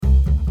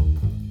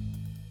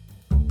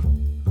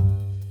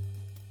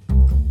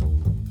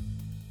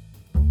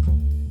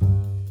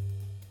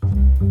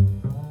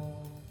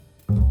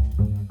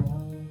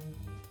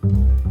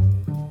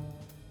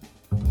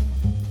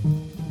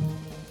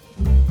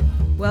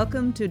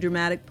Welcome to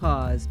Dramatic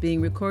Pause, being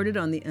recorded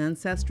on the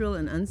ancestral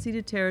and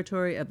unceded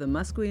territory of the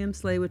Musqueam,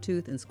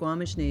 Tsleil-Waututh, and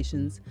Squamish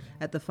Nations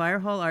at the Fire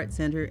Hall Art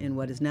Centre in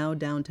what is now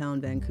downtown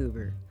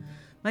Vancouver.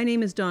 My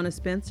name is Donna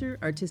Spencer,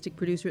 artistic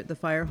producer at the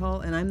Fire Hall,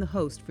 and I'm the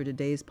host for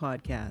today's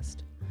podcast.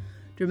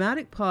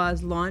 Dramatic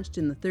Pause launched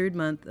in the third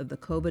month of the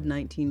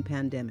COVID-19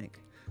 pandemic.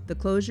 The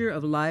closure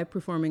of live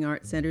performing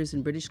arts centres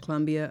in British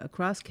Columbia,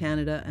 across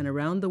Canada, and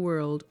around the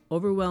world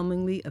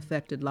overwhelmingly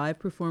affected live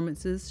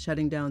performances,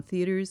 shutting down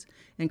theatres,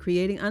 and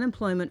creating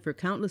unemployment for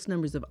countless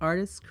numbers of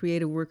artists,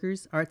 creative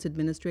workers, arts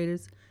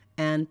administrators,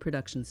 and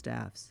production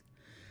staffs.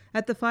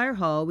 At the Fire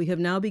Hall, we have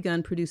now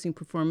begun producing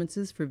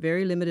performances for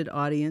very limited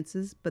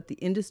audiences, but the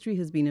industry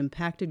has been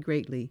impacted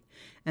greatly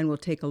and will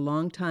take a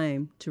long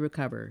time to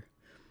recover.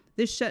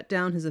 This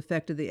shutdown has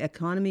affected the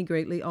economy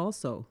greatly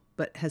also,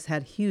 but has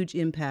had huge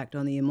impact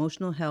on the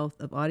emotional health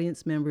of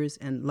audience members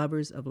and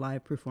lovers of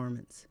live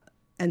performance.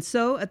 And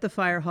so at the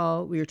Fire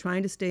Hall, we are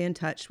trying to stay in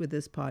touch with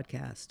this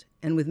podcast.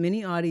 And with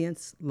many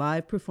audience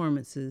live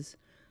performances,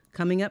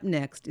 coming up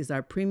next is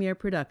our premiere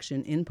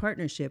production in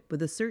partnership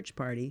with the Search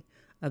Party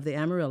of the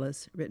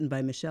Amaryllis, written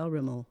by Michelle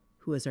Rimmel,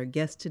 who is our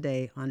guest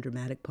today on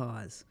Dramatic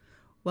Pause.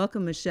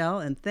 Welcome, Michelle,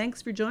 and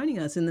thanks for joining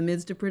us in the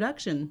midst of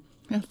production.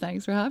 Well,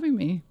 thanks for having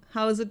me.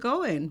 How is it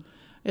going?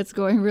 It's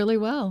going really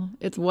well.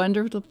 It's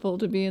wonderful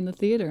to be in the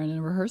theater and in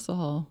a rehearsal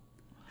hall.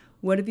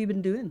 What have you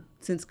been doing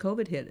since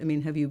COVID hit? I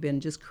mean, have you been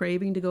just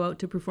craving to go out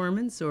to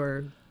performance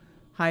or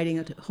hiding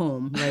at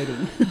home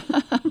writing?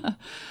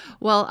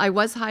 Well, I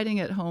was hiding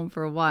at home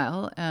for a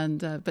while,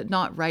 but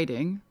not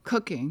writing,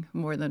 cooking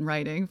more than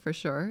writing for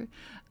sure.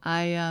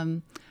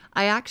 I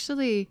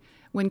actually,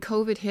 when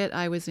COVID hit,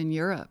 I was in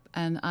Europe,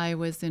 and I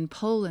was in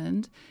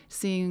Poland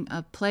seeing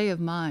a play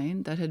of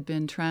mine that had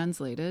been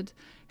translated,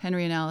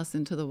 Henry and Alice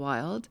Into the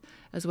Wild,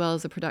 as well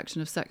as a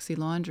production of Sexy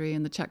Laundry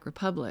in the Czech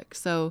Republic.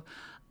 So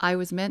I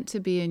was meant to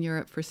be in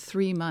Europe for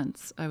 3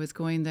 months. I was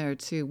going there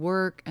to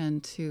work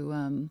and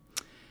to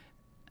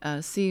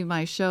see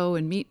my show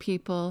and meet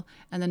people.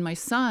 And then my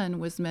son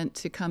was meant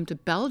to come to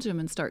Belgium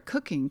and start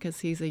cooking because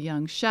he's a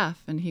young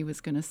chef and he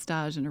was going to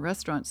stage in a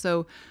restaurant.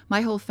 So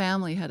my whole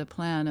family had a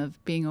plan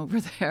of being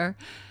over there.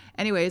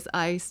 Anyways,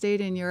 I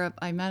stayed in Europe.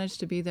 I managed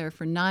to be there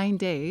for 9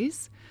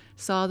 days,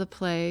 saw the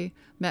play,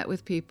 met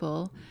with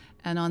people.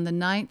 And on the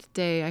 9th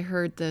day, I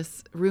heard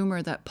this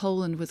rumor that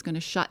Poland was going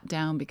to shut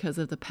down because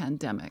of the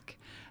pandemic.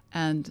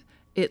 And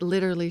it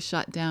literally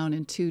shut down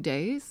in 2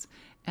 days.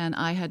 And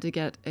I had to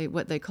get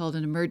what they called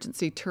an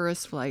emergency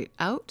tourist flight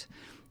out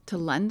to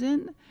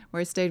London,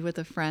 where I stayed with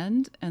a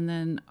friend. And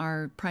then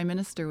our prime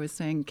minister was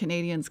saying,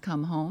 Canadians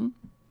come home.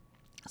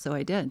 So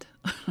I did.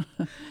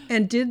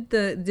 And did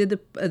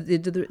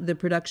the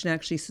production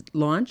actually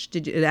launch?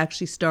 Did it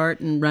actually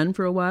start and run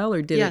for a while,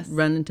 or did Yes. it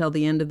run until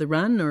the end of the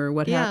run, or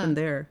what happened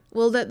there?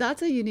 Well,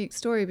 that's a unique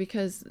story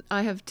because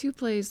I have 2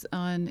 plays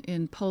on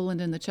in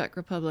Poland and the Czech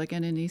Republic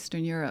and in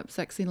Eastern Europe,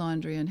 Sexy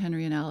Laundry and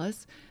Henry and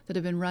Alice, that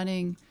have been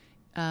running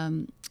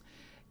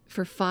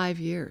for 5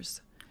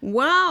 years.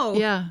 Wow.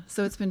 Yeah,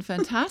 so it's been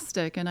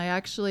fantastic. And I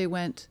actually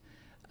went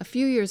a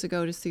few years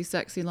ago to see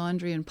Sexy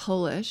Laundry in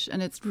Polish,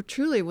 and it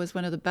truly was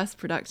one of the best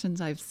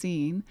productions I've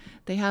seen.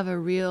 They have a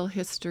real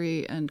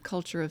history and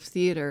culture of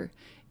theater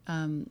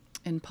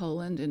in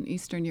Poland and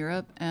Eastern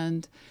Europe,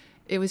 and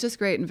it was just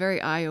great and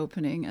very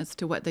eye-opening as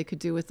to what they could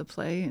do with the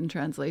play in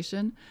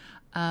translation.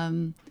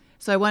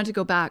 So I wanted to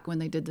go back when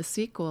they did the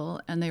sequel,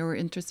 and they were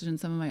interested in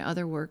some of my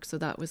other work, so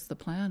that was the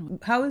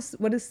plan.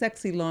 What is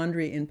Sexy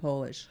Laundry in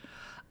Polish?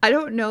 I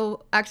don't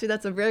know. Actually,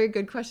 that's a very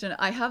good question.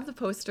 I have the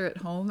poster at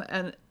home,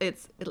 and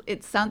it's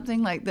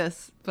something like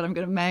this, but I'm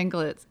going to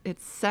mangle it.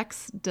 It's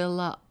Sex de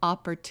la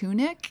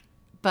Opportunik,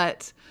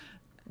 but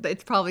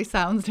it probably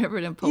sounds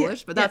different in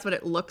Polish, but that's what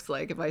it looks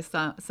like if I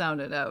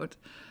sound it out.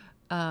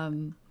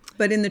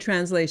 But in the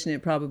translation,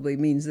 it probably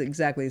means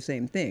exactly the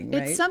same thing,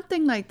 right? It's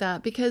something like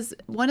that, because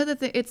one of the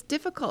things, it's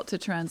difficult to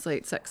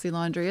translate Sexy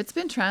Laundry. It's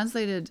been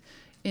translated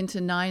into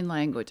 9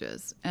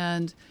 languages,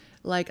 and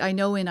like I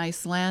know in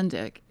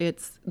Icelandic,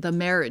 it's the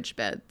marriage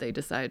bed, they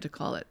decided to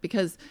call it,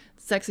 because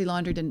Sexy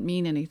Laundry didn't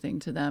mean anything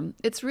to them.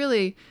 It's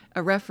really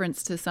a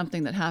reference to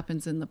something that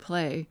happens in the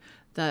play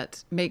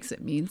that makes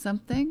it mean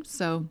something.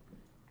 So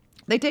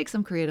they take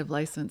some creative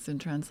license in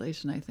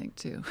translation, I think,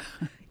 too.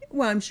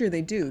 Well, I'm sure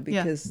they do,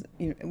 because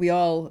we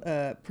all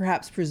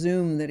perhaps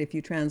presume that if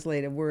you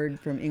translate a word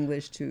from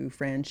English to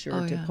French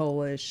or to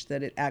Polish,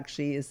 that it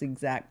actually is the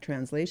exact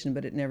translation,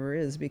 but it never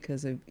is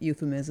because of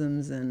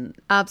euphemisms and...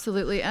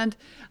 Absolutely. And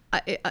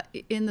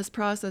in this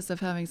process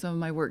of having some of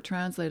my work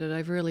translated,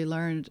 I've really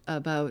learned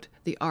about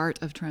the art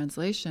of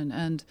translation,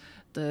 and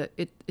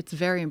it's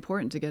very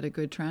important to get a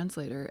good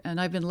translator.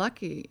 And I've been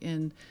lucky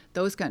in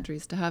those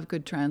countries to have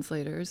good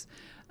translators.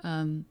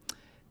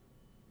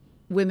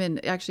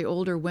 Women, actually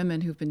older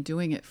women who've been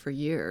doing it for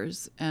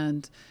years.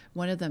 And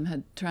one of them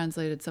had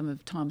translated some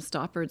of Tom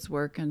Stoppard's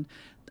work. And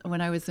when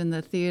I was in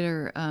the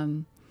theater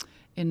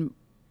in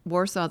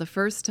Warsaw the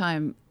first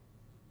time,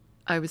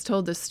 I was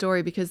told this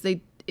story because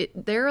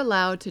they're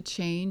allowed to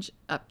change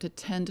up to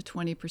 10 to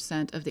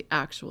 20% of the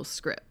actual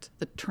script,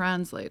 the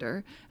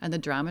translator and the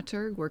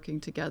dramaturg working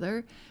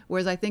together.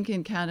 Whereas I think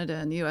in Canada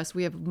and the US,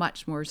 we have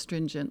much more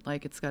stringent,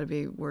 like it's got to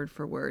be word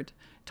for word,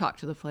 talk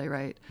to the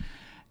playwright.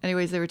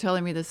 Anyways, they were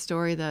telling me this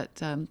story that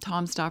Tom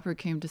Stoppard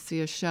came to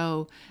see a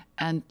show,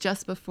 and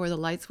just before the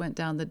lights went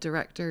down, the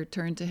director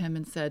turned to him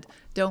and said,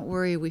 "Don't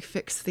worry, we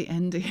fixed the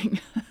ending."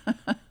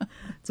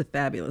 It's a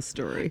fabulous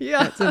story.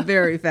 Yeah. It's a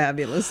very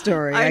fabulous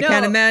story. I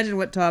can't imagine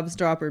what Tom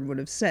Stoppard would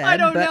have said. I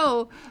don't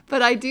know,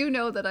 but I do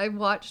know that I've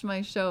watched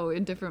my show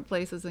in different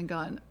places and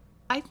gone,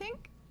 I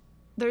think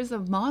there's a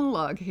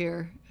monologue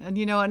here, and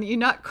you're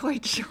not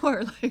quite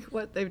sure like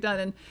what they've done.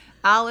 And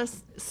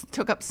Alice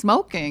took up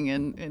smoking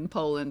in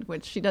Poland,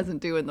 which she doesn't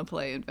do in the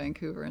play in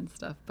Vancouver and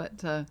stuff.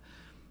 But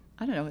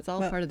I don't know. It's all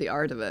part of the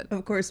art of it.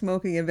 Of course,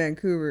 smoking in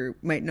Vancouver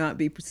might not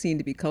be seen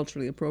to be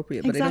culturally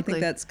appropriate, but I don't think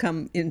that's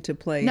come into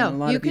play in a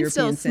lot of European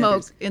centers. No, you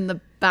can still smoke in the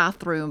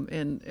bathroom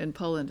in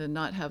Poland and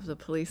not have the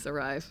police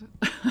arrive.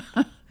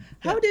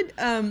 How did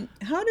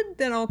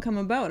that all come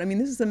about? I mean,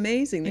 this is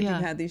amazing that you've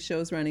had these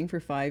shows running for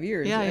 5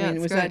 years. I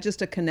mean, was that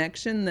just a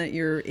connection that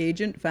your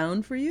agent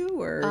found for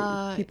you,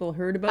 or people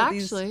heard about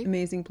these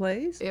amazing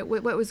plays?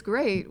 What was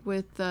great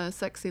with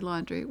Sexy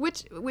Laundry,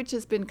 which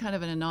has been kind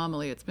of an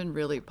anomaly. It's been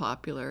really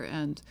popular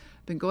and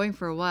been going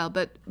for a while,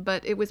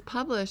 but it was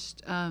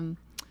published and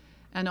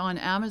on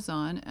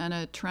Amazon, and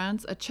a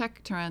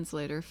Czech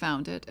translator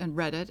found it and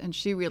read it, and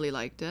she really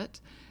liked it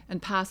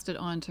and passed it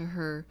on to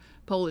her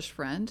Polish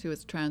friend who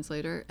was a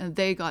translator, and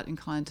they got in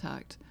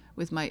contact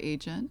with my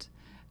agent,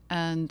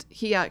 and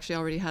he actually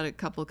already had a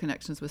couple of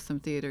connections with some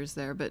theaters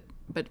there, but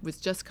was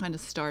just kind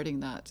of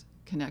starting that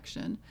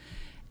connection.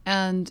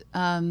 And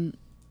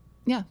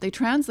they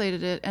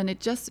translated it, and it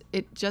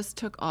just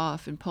took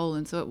off in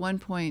Poland. So at one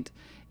point,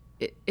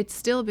 it's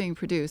still being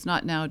produced,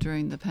 not now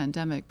during the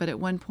pandemic, but at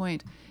one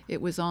point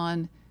it was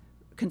on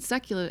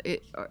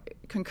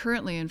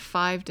concurrently in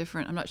 5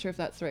 different, I'm not sure if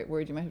that's the right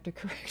word, you might have to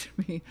correct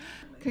me,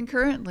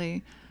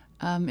 concurrently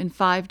in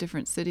 5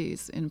 different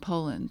cities in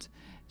Poland.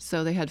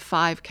 So they had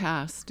 5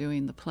 casts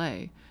doing the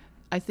play.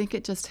 I think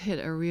it just hit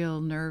a real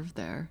nerve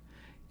there.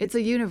 It's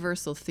a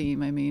universal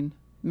theme. I mean,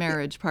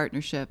 marriage,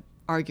 partnership,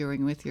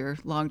 arguing with your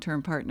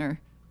long-term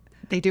partner.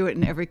 They do it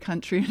in every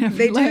country and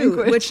every language.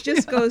 They do, which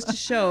just goes to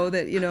show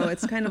that,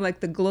 it's kind of like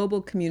the global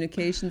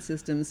communication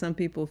system. Some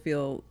people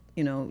feel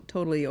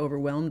totally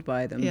overwhelmed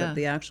by them. But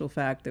the actual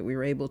fact that we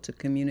were able to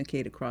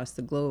communicate across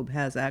the globe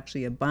has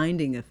actually a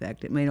binding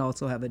effect. It might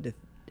also have a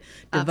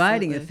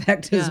dividing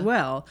effect as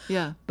well.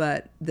 Yeah.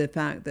 But the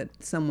fact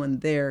that someone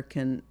there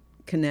can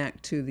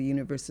connect to the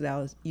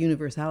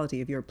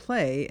universality of your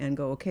play and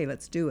go, okay,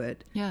 let's do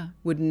it,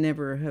 would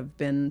never have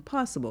been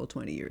possible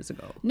 20 years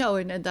ago. No,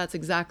 and that's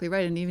exactly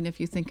right. And even if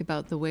you think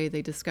about the way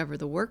they discover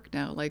the work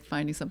now, like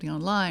finding something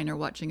online or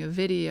watching a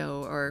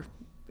video, or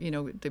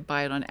they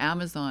buy it on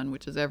Amazon,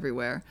 which is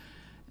everywhere,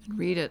 and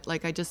read it.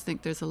 Like, I just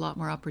think there's a lot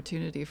more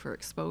opportunity for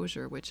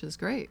exposure, which is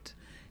great.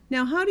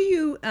 Now, how do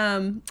you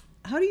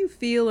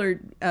feel, or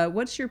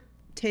what's your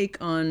take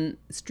on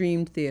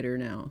streamed theater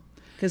now?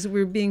 Because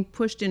we're being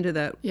pushed into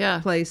that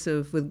place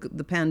with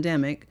the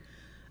pandemic.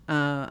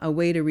 A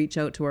way to reach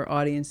out to our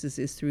audiences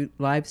is through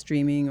live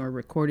streaming or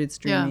recorded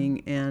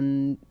streaming,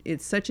 and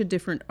it's such a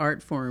different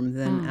art form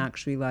than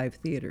actually live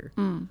theater.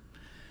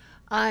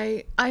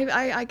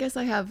 I guess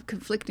I have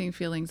conflicting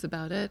feelings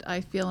about it. I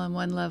feel on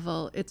one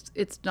level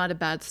it's not a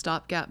bad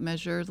stopgap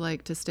measure,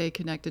 like to stay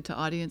connected to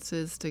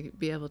audiences, to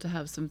be able to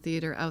have some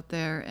theater out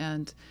there,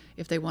 and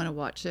if they want to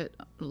watch it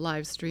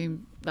live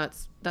stream,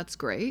 that's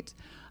great.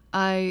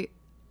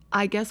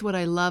 I guess what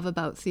I love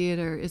about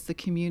theater is the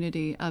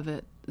community of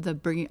it.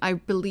 I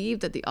believe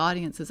that the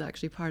audience is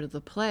actually part of the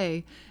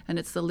play, and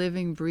it's the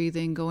living,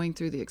 breathing, going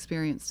through the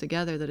experience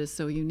together that is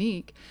so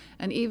unique.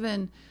 And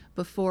even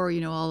before,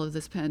 all of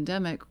this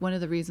pandemic, one of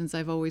the reasons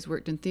I've always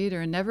worked in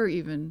theater and never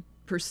even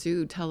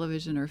pursued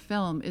television or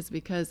film is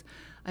because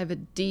I have a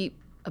deep,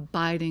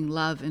 abiding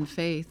love and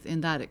faith in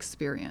that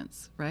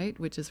experience, right?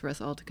 Which is for us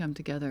all to come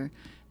together,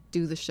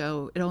 do the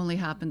show. It only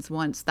happens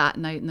once that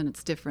night, and then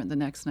it's different the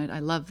next night. I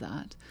love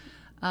that.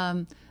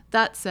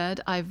 That said,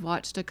 I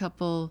watched a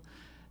couple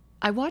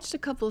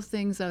of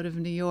things out of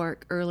New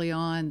York early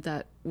on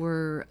that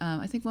were,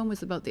 I think one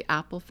was about the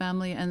Apple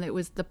family, and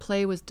the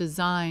play was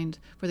designed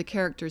for the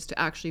characters to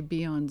actually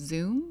be on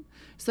Zoom.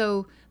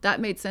 So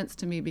that made sense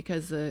to me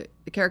because the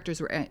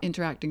characters were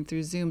interacting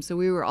through Zoom. So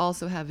we were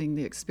also having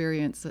the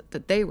experience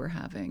that they were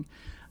having.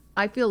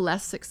 I feel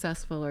less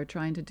successful or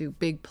trying to do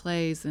big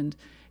plays and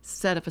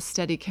set up a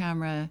steady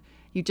camera.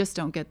 You just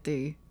don't get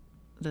the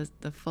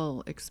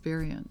full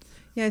experience.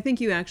 Yeah, I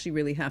think you actually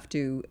really have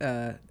to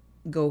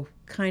go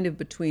kind of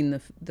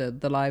between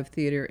the live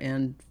theater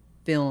and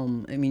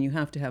film. I mean, you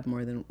have to have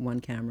more than one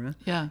camera.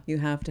 Yeah. You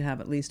have to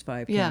have at least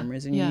 5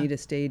 cameras, and you need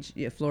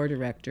a floor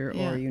director,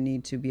 or you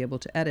need to be able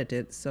to edit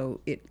it so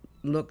it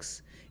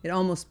looks, it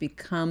almost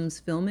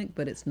becomes filmic,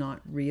 but it's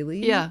not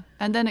really. Yeah,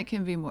 and then it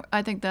can be more.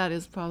 I think that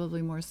is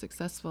probably more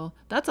successful.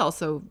 That's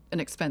also an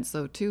expense,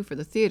 though, too, for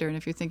the theater. And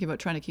if you're thinking about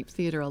trying to keep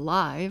theater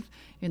alive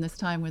in this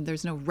time when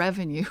there's no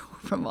revenue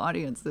from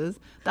audiences,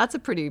 that's a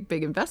pretty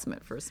big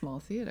investment for a small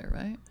theater,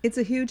 right? It's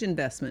a huge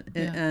investment.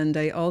 Yeah. And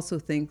I also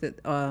think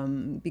that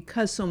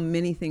because so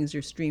many things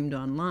are streamed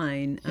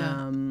online,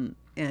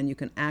 and you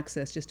can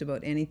access just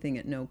about anything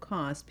at no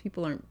cost,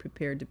 people aren't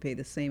prepared to pay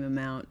the same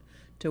amount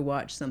to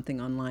watch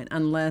something online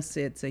unless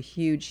it's a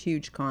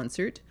huge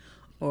concert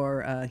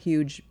or a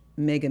huge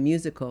mega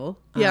musical.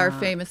 Yeah, or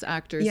famous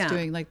actors yeah.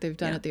 doing like they've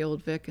done at the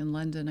Old Vic in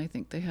London. I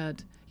think they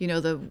had,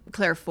 the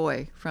Claire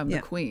Foy from the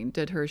Queen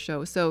did her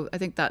show. So I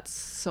think that's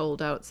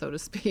sold out, so to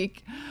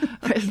speak,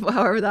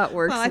 however that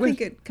works. Well, I think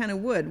it kind of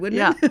wouldn't it?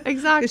 Yeah,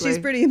 exactly. Because she's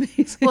pretty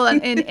amazing. Well,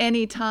 in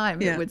any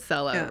time it would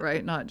sell out,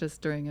 right? Not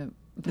just during a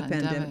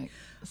pandemic.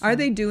 So. Are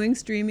they doing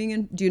streaming?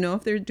 And do you know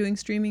if they're doing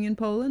streaming in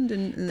Poland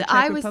and in the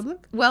Czech Republic?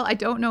 Well, I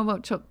don't know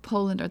about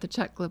Poland or the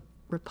Czech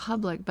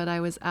Republic, but I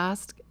was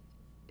asked.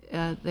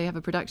 They have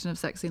a production of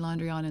Sexy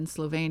Laundry on in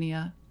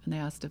Slovenia, and they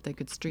asked if they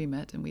could stream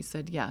it, and we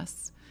said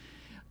yes.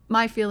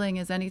 My feeling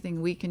is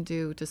anything we can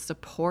do to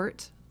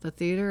support the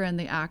theater and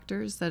the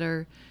actors that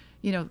are,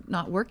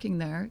 not working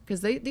there,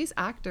 because these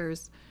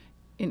actors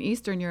in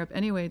Eastern Europe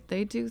anyway,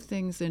 they do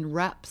things in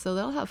reps. So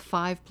they'll have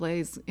 5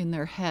 plays in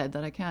their head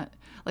that I can't,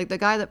 like the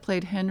guy that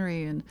played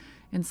Henry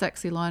in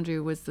Sexy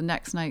Laundry was the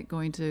next night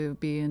going to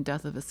be in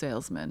Death of a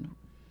Salesman.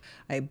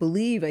 I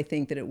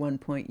think that at one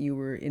point you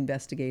were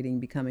investigating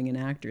becoming an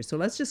actor. So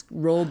let's just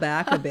roll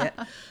back a bit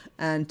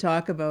and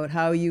talk about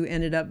how you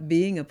ended up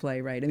being a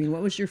playwright. I mean,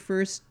 what was your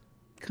first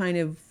kind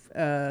of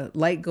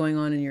light going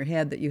on in your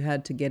head that you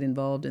had to get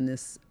involved in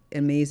this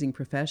amazing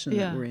profession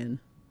that we're in?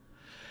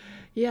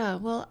 Yeah,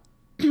 well,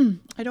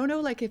 I don't know,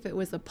 like, if it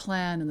was a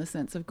plan in the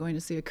sense of going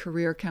to see a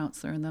career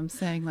counselor and them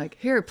saying, like,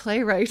 here,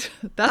 playwright,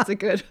 there's a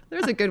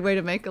good way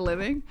to make a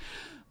living.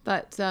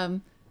 But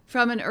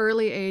from an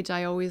early age,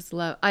 I always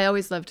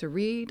loved to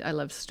read. I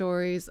loved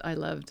stories. I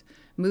loved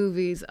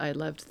movies. I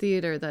loved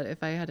theater. That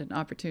if I had an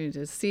opportunity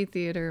to see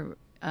theater,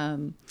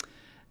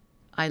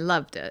 I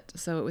loved it.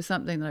 So it was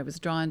something that I was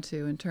drawn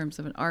to in terms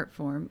of an art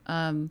form.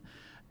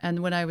 And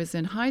when I was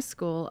in high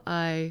school,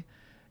 I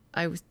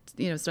was,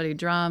 studied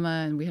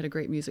drama, and we had a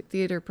great music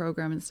theater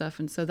program and stuff.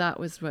 And so that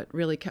was what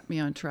really kept me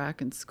on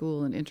track in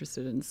school and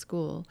interested in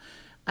school.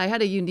 I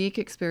had a unique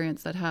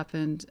experience that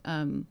happened,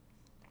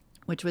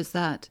 which was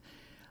that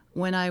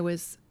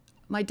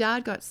my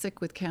dad got sick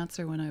with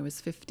cancer when I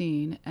was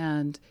 15,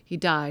 and he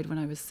died when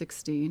I was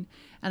 16.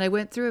 And I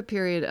went through a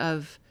period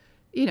of,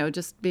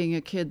 just being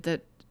a kid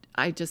that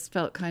I just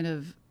felt kind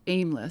of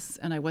aimless,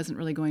 and I wasn't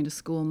really going to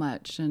school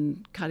much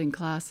and cutting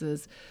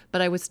classes, but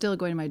I was still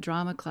going to my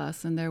drama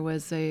class. And there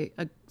was a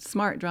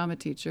smart drama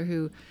teacher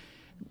who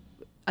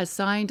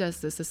assigned us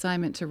this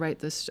assignment to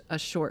write a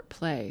short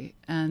play.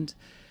 And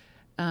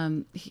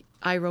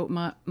I wrote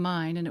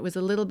mine, and it was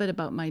a little bit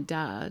about my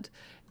dad.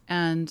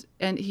 And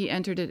he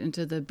entered it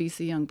into the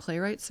BC Young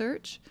Playwright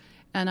Search,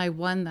 and I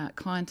won that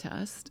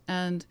contest.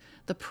 And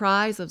the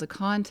prize of the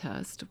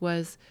contest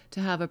was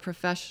to have a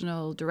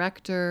professional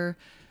director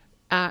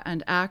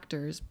and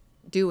actors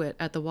do it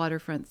at the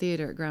Waterfront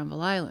Theatre at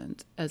Granville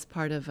Island as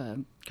part of a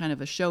kind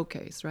of a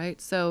showcase,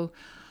 right? So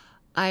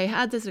I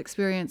had this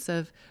experience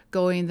of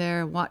going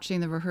there, watching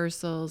the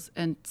rehearsals,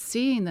 and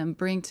seeing them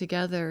bring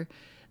together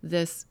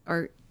this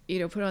art,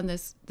 put on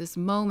this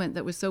moment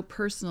that was so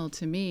personal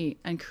to me,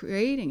 and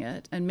creating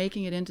it and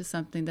making it into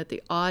something that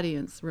the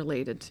audience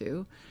related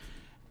to.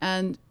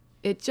 And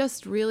it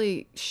just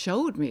really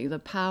showed me the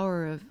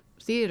power of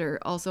theater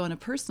also on a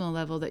personal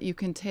level, that you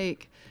can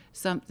take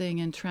something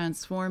and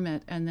transform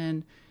it and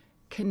then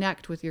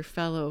connect with your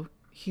fellow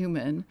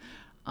human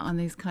on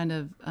these kind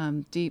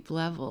of deep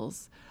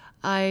levels.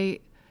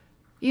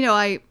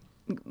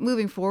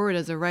 Moving forward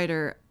as a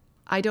writer,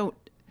 I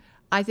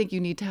think you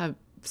need to have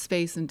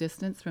space and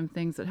distance from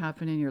things that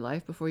happen in your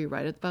life before you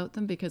write about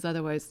them, because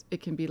otherwise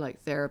it can be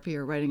like therapy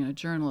or writing in a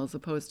journal as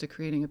opposed to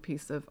creating a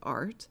piece of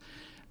art.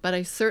 But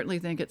I certainly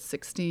think at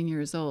 16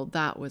 years old,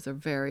 that was a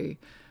very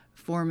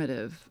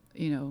formative,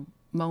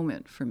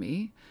 moment for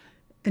me.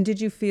 And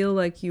did you feel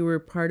like you were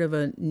part of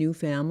a new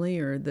family,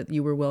 or that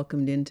you were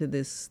welcomed into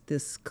this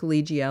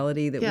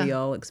collegiality that we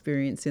all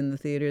experience in the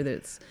theater,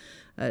 that's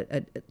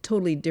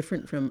totally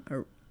different from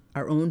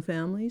our own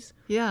families?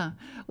 Yeah.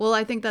 Well,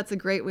 I think that's a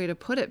great way to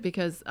put it,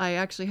 because I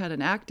actually had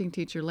an acting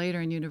teacher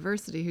later in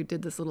university who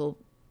did this little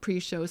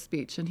pre-show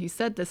speech, and he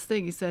said this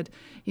thing. He said,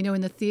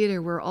 in the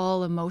theater, we're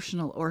all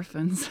emotional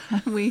orphans.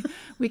 we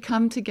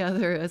come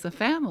together as a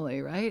family,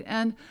 right?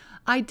 And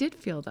I did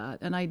feel that,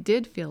 and I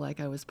did feel like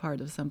I was part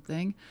of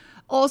something.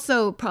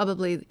 Also,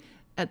 probably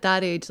at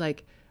that age,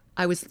 like,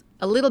 I was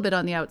a little bit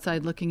on the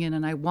outside looking in,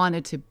 and I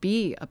wanted to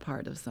be a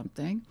part of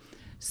something.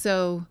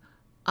 So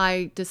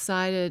I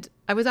decided,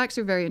 I was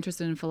actually very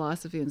interested in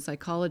philosophy and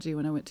psychology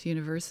when I went to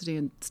university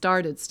and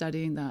started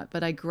studying that,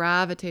 but I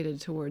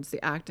gravitated towards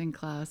the acting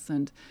class,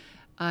 and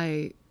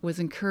I was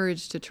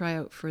encouraged to try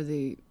out for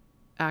the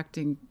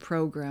acting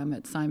program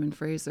at Simon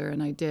Fraser,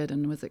 and I did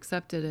and was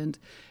accepted. And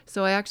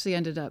so I actually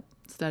ended up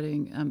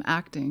studying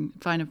acting,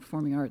 fine and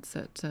performing arts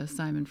at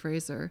Simon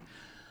Fraser.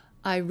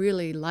 I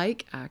really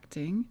like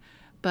acting,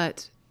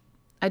 but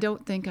I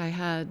don't think I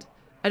had,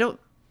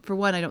 for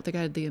one, I don't think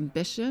I had the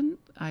ambition.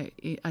 I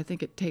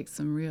think it takes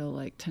some real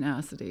like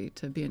tenacity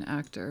to be an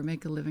actor,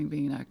 make a living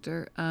being an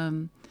actor.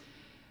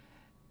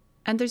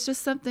 And there's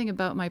just something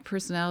about my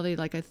personality.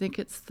 Like I think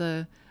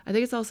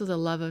it's also the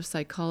love of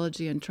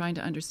psychology and trying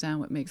to understand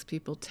what makes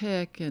people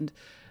tick, and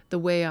the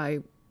way I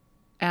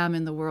am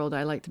in the world.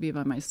 I like to be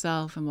by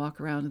myself and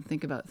walk around and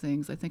think about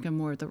things. I think I'm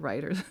more the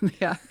writer than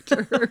the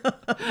actor.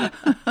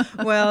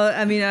 Well,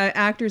 I mean,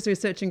 actors are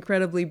such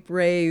incredibly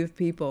brave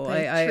people.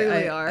 They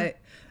truly are.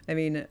 I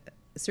mean,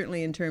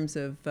 certainly in terms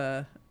of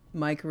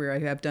my career, I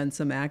have done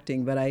some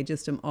acting, but I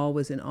just am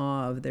always in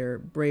awe of their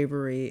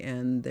bravery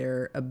and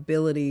their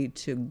ability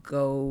to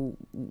go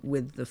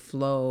with the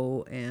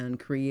flow and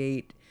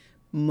create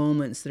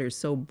moments that are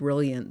so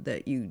brilliant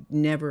that you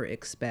never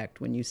expect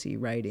when you see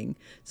writing.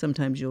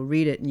 Sometimes you'll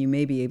read it and you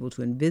may be able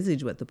to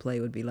envisage what the play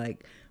would be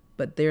like,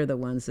 but they're the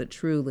ones that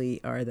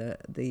truly are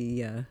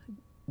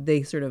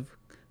they sort of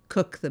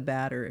cook the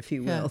batter, if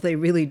you will. Yeah. They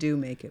really do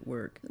make it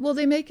work. Well,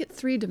 they make it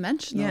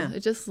three-dimensional. Yeah.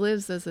 It just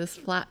lives as this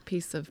flat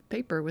piece of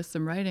paper with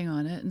some writing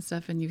on it and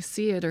stuff, and you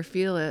see it or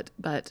feel it,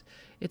 but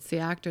it's the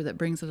actor that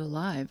brings it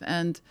alive.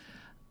 And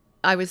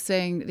I was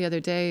saying the other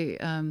day,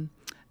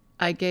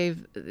 I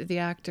gave the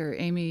actor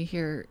Amy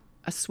here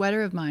a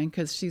sweater of mine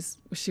because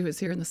she was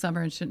here in the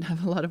summer and she didn't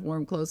have a lot of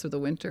warm clothes for the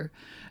winter,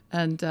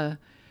 and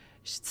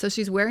so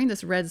she's wearing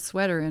this red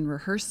sweater in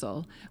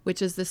rehearsal,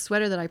 which is this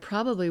sweater that I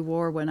probably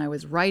wore when I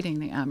was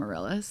writing the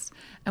Amaryllis.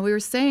 And we were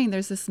saying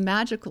there's this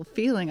magical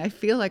feeling. I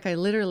feel like I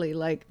literally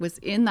was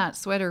in that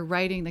sweater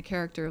writing the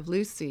character of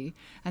Lucy,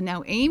 and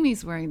now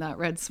Amy's wearing that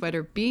red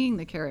sweater being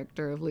the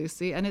character of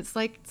Lucy, and it's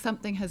like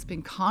something has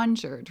been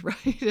conjured,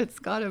 right? It's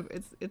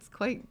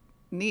quite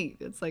neat.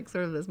 It's like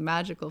sort of this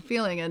magical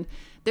feeling, and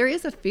there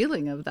is a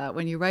feeling of that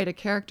when you write a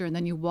character and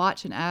then you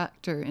watch an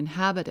actor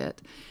inhabit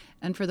it.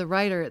 And for the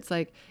writer,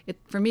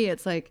 for me,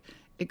 it's like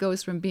it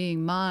goes from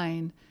being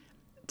mine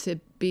to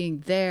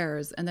being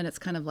theirs, and then it's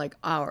kind of like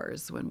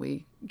ours when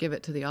we give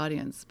it to the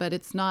audience. But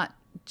it's not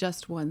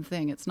just one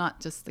thing. It's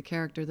not just the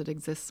character that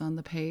exists on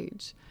the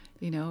page.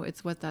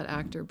 It's what that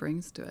actor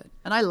brings to it.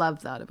 And I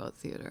love that about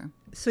theater.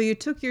 So you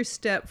took your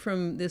step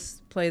from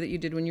this play that you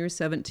did when you were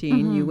 17.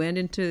 Mm-hmm. You went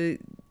into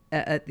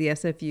at the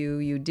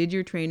SFU. You did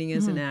your training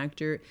as an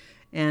actor.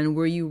 And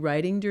were you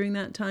writing during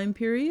that time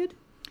period?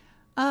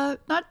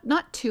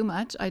 Not too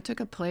much. I took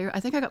I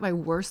think I got my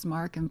worst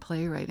mark in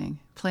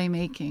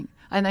playmaking.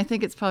 And I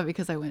think it's probably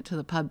because I went to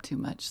the pub too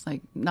much,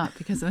 like not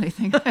because of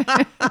anything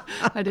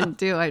I didn't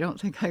do. I don't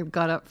think I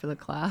got up for the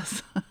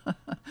class.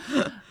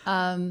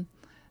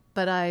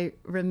 But I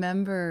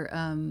remember,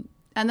 and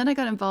then I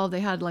got involved.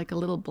 They had like a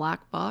little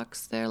black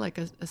box there, like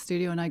a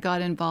studio, and I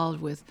got involved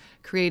with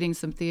creating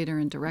some theater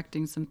and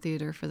directing some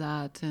theater for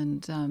that,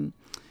 and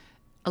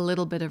a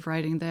little bit of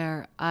writing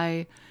there.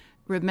 I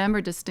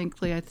remember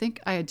distinctly, I think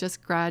I had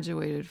just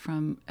graduated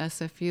from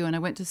SFU, and I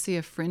went to see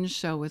a fringe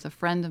show with a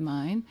friend of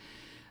mine,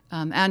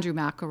 Andrew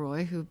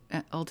McElroy, who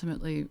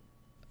ultimately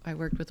I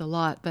worked with a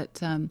lot. But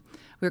we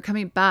were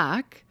coming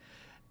back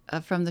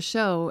from the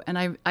show,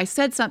 and I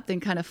said something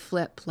kind of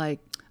flip, like,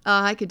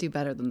 I could do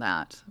better than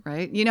that,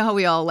 right? You know how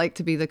we all like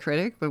to be the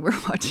critic when we're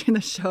watching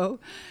the show?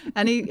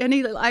 And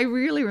I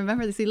really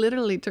remember this. He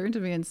literally turned to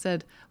me and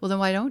said, well, then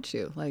why don't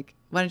you? Like,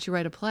 why don't you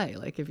write a play?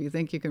 Like, if you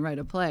think you can write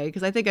a play.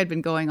 Because I think I'd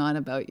been going on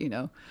about,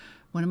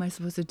 what am I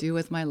supposed to do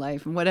with my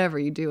life? And whatever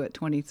you do at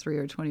 23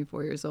 or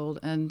 24 years old.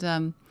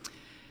 And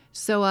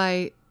so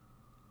I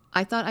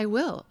thought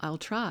I'll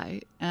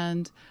try.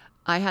 And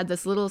I had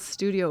this little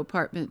studio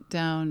apartment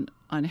down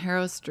on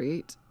Harrow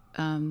Street.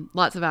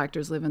 Lots of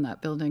actors live in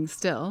that building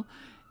still.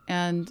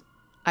 And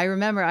I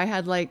remember I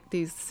had like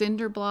these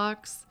cinder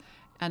blocks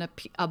and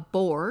a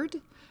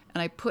board,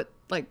 and I put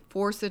like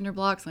 4 cinder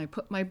blocks, and I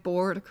put my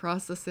board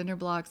across the cinder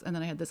blocks, and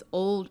then I had this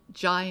old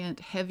giant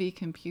heavy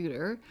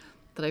computer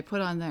that I put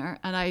on there,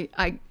 and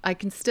I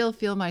can still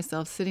feel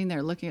myself sitting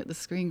there looking at the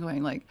screen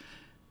going like,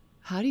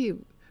 how do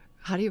you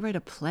write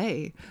a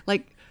play?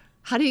 Like,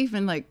 how do you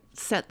even like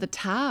set the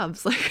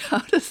tabs? Like, how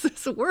does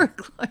this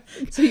work? Like,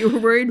 so you were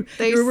worried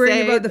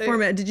about the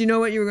format. Did you know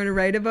what you were going to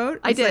write about?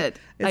 I did.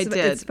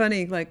 It's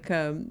funny, like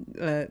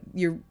the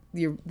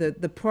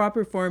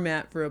proper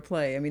format for a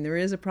play. I mean, there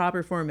is a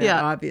proper format,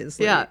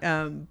 obviously.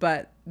 Yeah.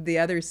 But the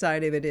other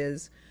side of it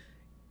is,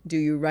 do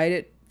you write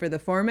it for the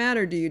format,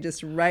 or do you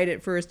just write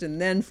it first and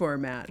then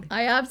format?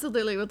 I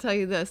absolutely will tell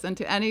you this, and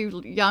to any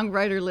young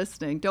writer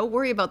listening, don't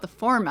worry about the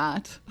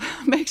format.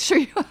 Make sure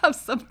you have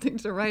something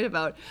to write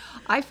about.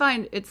 I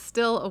find it's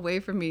still a way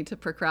for me to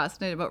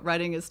procrastinate about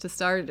writing is to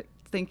start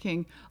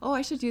thinking, oh,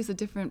 I should use a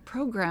different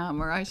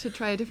program, or I should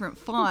try a different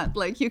font.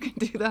 Like, you can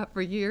do that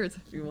for years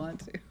if you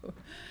want to.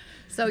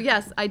 So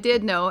yes, I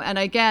did know. And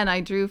again,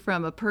 I drew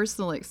from a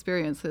personal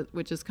experience,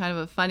 which is kind of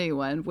a funny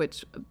one,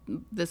 which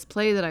this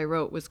play that I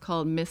wrote was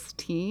called Miss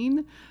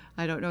Teen.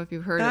 I don't know if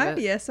you've heard of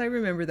it. Yes, I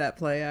remember that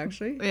play,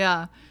 actually.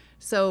 Yeah.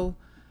 So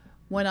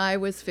when I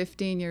was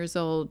 15 years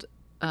old,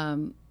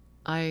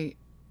 I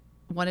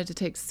wanted to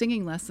take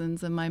singing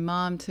lessons, and my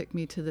mom took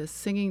me to this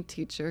singing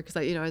teacher because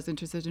I was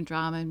interested in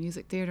drama and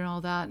music theater and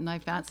all that, and I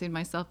fancied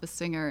myself a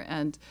singer.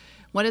 And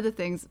one of the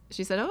things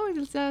she said,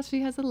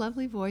 she has a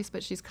lovely voice,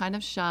 but she's kind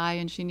of shy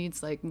and she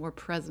needs like more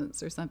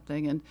presence or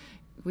something, and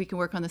we can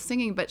work on the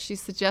singing. But she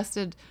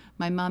suggested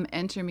my mom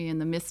enter me in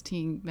the Miss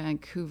Teen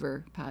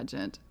Vancouver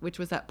pageant, which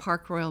was at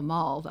Park Royal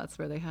Mall. That's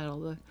where they had all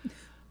the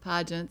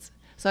pageants.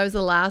 So I was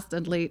the last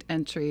and late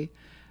entry.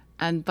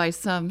 And by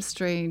some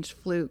strange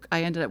fluke,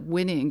 I ended up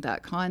winning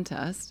that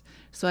contest.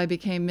 So I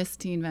became Miss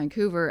Teen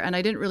Vancouver. And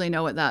I didn't really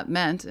know what that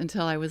meant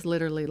until I was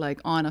literally like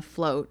on a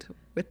float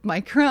with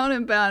my crown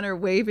and banner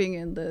waving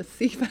in the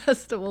Sea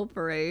Festival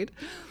parade.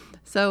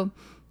 So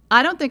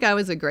I don't think I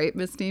was a great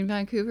Miss Teen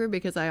Vancouver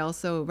because I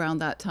also, around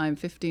that time,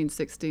 15,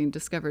 16,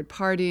 discovered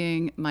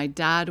partying. My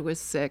dad was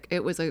sick.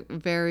 It was a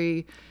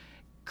very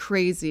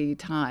crazy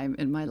time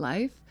in my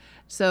life.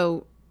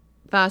 So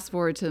fast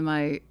forward to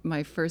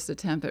my first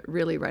attempt at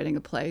really writing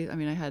a play. I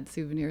mean, I had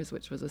Souvenirs,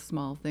 which was a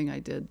small thing I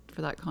did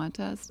for that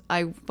contest.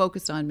 I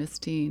focused on Miss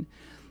Teen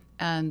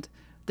and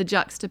the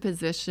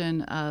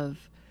juxtaposition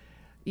of,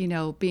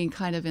 being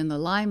kind of in the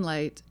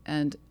limelight,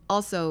 and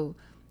also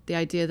the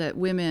idea that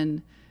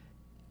women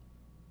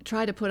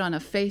try to put on a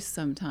face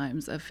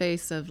sometimes, a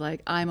face of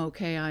like, I'm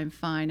okay, I'm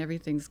fine,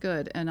 everything's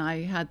good. And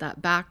I had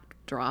that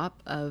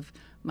backdrop of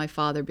my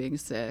father being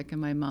sick and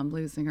my mom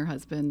losing her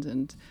husband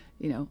and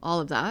all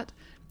of that.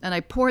 And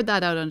I poured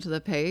that out onto the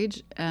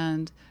page,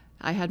 and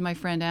I had my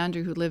friend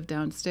Andrew, who lived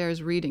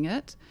downstairs, reading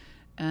it,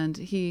 and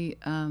he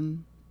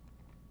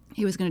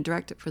was going to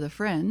direct it for the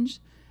Fringe,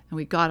 and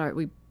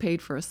we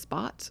paid for a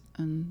spot,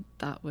 and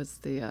that was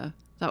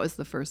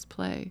the first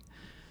play.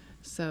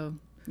 So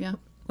yeah.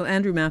 Well,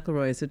 Andrew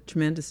McElroy is a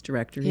tremendous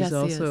director. He's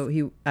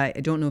also I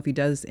don't know if he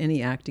does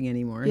any acting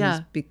anymore. Yeah.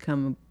 He's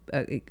become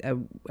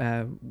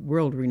a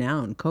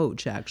world-renowned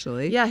coach,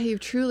 actually. Yeah, he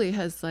truly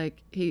has,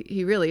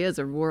 he really is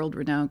a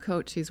world-renowned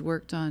coach. He's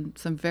worked on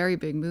some very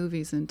big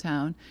movies in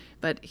town,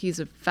 but he's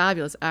a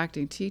fabulous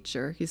acting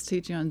teacher. He's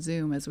teaching on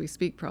Zoom as we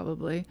speak,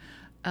 probably.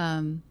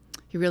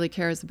 He really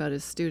cares about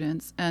his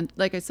students. And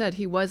like I said,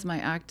 he was my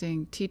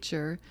acting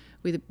teacher.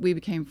 We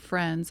became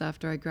friends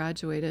after I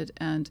graduated,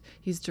 and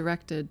he's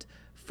directed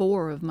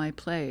 4 of my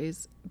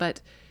plays.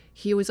 But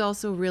he was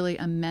also really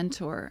a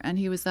mentor, and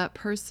he was that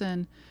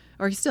person,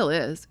 or he still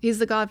is. He's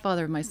the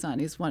godfather of my son.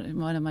 He's one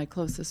of my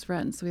closest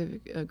friends. We have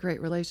a great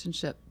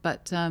relationship.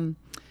 But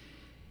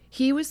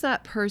he was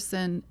that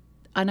person,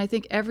 and I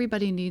think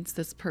everybody needs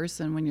this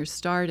person when you're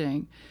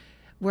starting,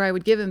 where I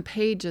would give him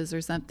pages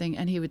or something,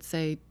 and he would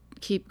say,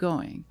 keep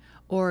going,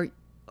 or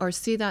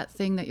see that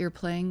thing that you're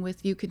playing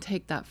with, you can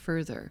take that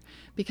further.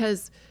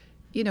 Because,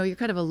 you're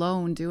kind of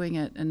alone doing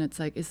it, and it's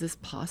like, is this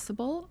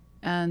possible?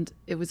 And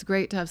it was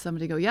great to have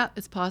somebody go, yeah,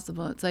 it's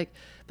possible. It's like,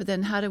 but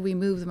then how do we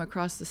move them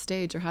across the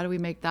stage, or how do we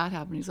make that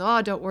happen? He's,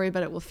 don't worry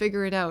about it. We'll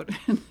figure it out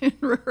in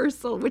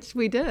rehearsal, which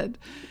we did.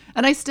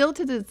 And I still,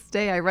 to this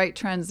day, I write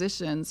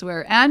transitions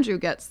where Andrew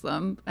gets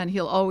them, and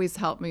he'll always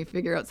help me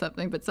figure out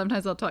something. But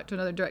sometimes I'll talk to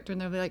another director, and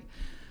they'll be like,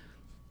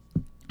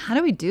 how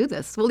do we do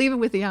this? Well, even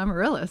with the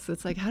Amaryllis,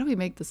 it's like, how do we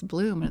make this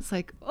bloom? And it's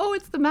like,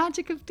 it's the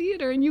magic of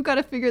theater, and you got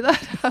to figure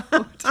that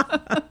out.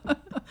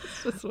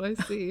 That's just what I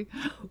see.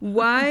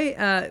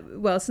 Why?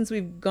 Well, since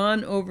we've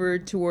gone over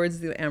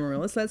towards the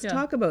Amaryllis, let's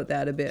talk about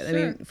that a bit. Sure. I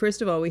mean,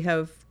 first of all, we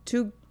have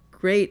 2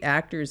 great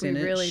actors in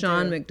it, really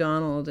Sean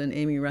McDonald and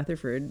Amy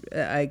Rutherford.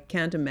 I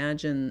can't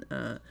imagine.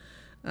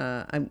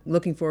 I'm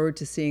looking forward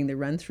to seeing the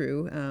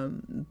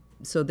run-through.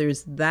 So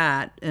there's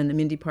that, and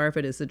Mindy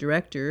Parfit is the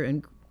director,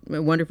 and a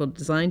wonderful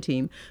design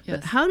team. Yes.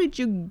 But how did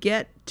you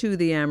get to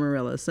the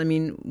Amaryllis? I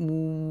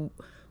mean,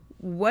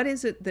 what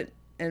is it that,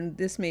 and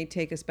this may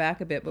take us back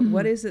a bit, but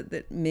what is it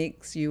that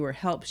makes you or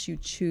helps you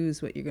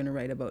choose what you're going to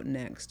write about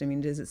next? I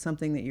mean, is it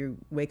something that you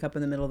wake up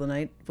in the middle of the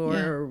night for,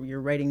 or you're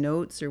writing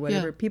notes or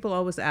whatever? Yeah. People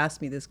always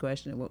ask me this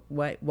question,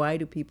 why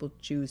do people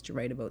choose to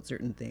write about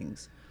certain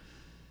things?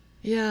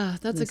 Yeah,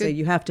 that's a good... say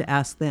you have to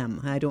ask them.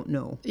 I don't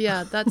know.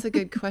 Yeah, that's a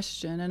good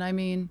question. And I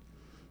mean,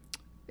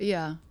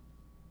 yeah.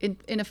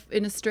 In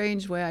a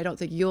strange way, I don't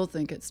think you'll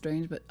think it's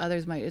strange, but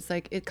others might. It's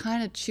like it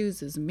kind of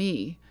chooses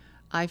me.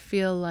 I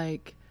feel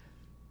like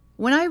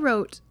when I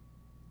wrote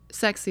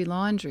Sexy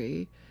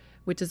Laundry,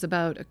 which is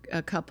about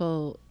a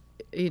couple,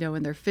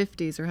 in their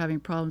 50s or having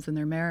problems in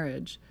their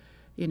marriage,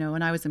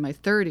 and I was in my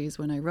 30s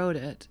when I wrote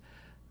it,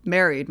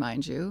 married,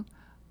 mind you.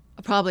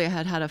 Probably I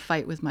had a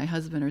fight with my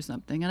husband or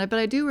something. But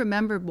I do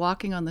remember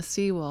walking on the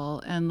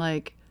seawall and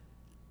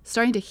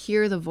starting to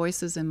hear the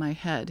voices in my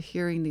head,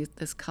 hearing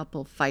this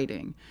couple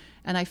fighting.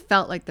 And I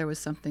felt like there was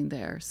something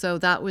there. So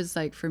that was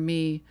for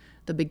me,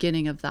 the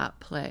beginning of that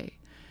play.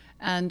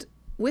 And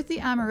with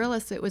the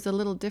Amaryllis, it was a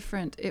little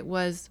different. It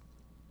was,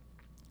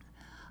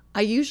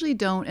 I usually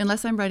don't,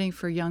 unless I'm writing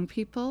for young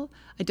people,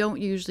 I don't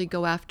usually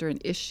go after an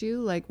issue.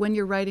 Like when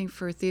you're writing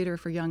for theater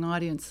for young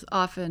audience,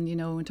 often,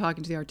 when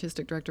talking to the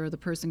artistic director or the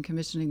person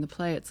commissioning the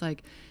play, it's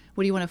like,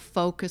 what do you want to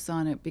focus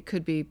on? It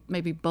could be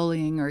maybe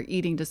bullying or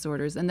eating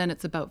disorders. And then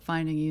it's about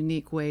finding a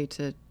unique way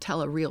to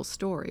tell a real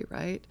story,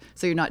 right?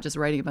 So you're not just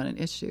writing about an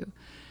issue.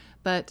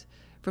 But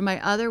for my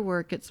other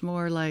work, it's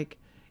more like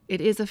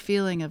it is a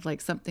feeling of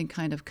like something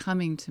kind of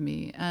coming to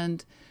me.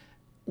 And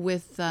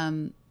with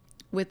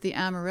the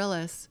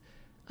Amaryllis,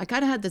 I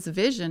kind of had this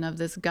vision of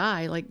this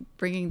guy like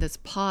bringing this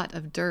pot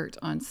of dirt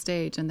on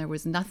stage, and there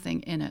was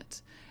nothing in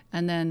it.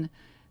 And then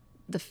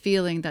the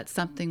feeling that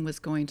something was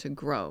going to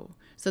grow.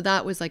 So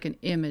that was like an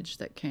image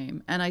that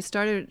came. And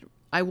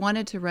I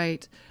wanted to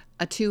write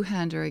a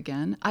two-hander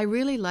again. I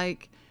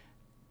like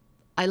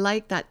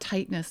that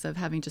tightness of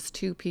having just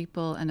two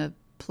people and a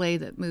play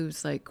that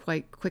moves like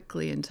quite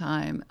quickly in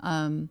time.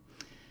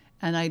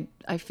 And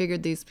I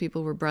figured these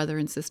people were brother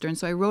and sister. And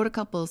so I wrote a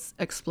couple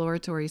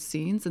exploratory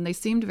scenes, and they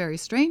seemed very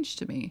strange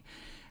to me.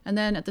 And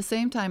then at the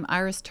same time,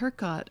 Iris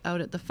Turcotte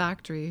out at the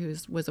Factory, who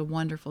was a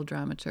wonderful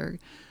dramaturg,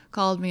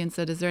 called me and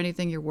said, is there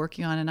anything you're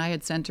working on? And I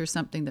had sent her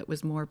something that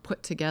was more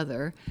put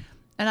together.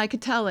 And I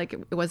could tell like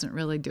it wasn't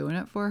really doing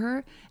it for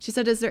her. She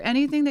said, is there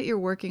anything that you're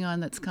working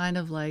on that's kind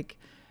of like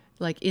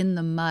in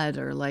the mud,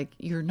 or like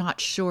you're not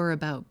sure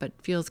about but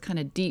feels kind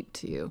of deep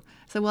to you?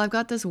 I said, well, I've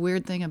got this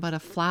weird thing about a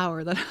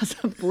flower that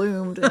hasn't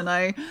bloomed, and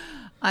I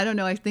don't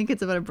know, I think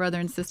it's about a brother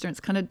and sister, and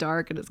it's kind of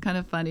dark and it's kind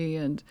of funny.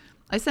 And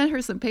I sent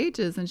her some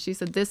pages, and she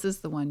said, this is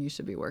the one you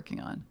should be working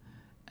on.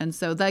 And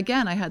so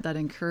again, I had that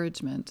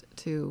encouragement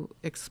to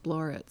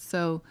explore it.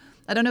 So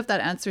I don't know if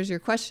that answers your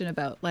question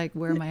about like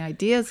where my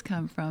ideas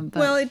come from. But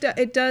well,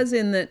 it does,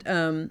 in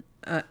that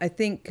I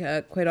think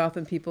quite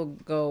often people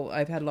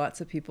I've had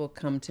lots of people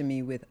come to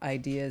me with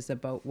ideas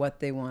about what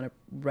they want to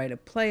write a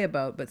play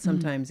about, but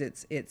sometimes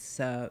it's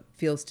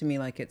feels to me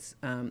like it's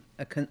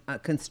a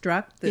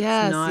construct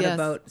that's not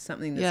about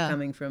something that's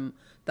coming from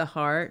the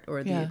heart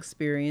or the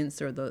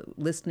experience or the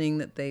listening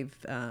that they've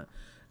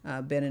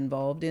been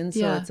involved in.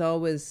 So it's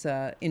always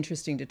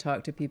interesting to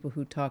talk to people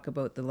who talk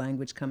about the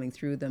language coming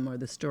through them or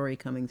the story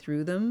coming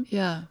through them.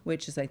 Yeah.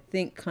 Which is, I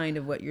think, kind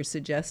of what you're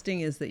suggesting,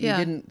 is that you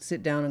didn't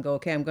sit down and go,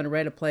 okay, I'm going to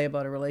write a play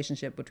about a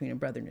relationship between a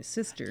brother and a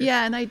sister.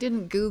 Yeah, and I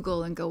didn't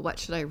Google and go, what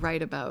should I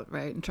write about,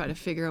 right? And try to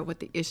figure out what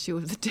the issue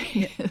of the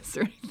day is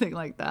or anything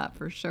like that,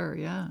 for sure,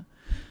 yeah.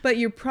 But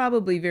you're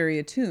probably very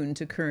attuned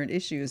to current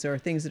issues or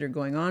things that are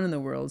going on in the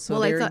world. So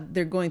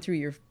they're going through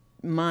your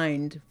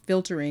mind,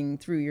 filtering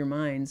through your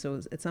mind. So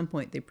at some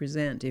point they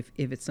present if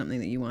it's something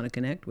that you want to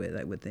connect with,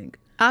 I would think.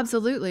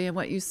 Absolutely. And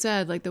what you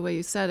said, like the way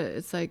you said it,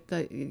 it's like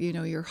that, you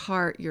know, your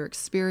heart, your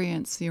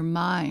experience, your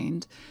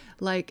mind.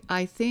 Like,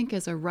 I think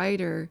as a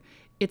writer,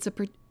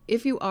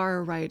 if you are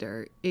a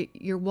writer,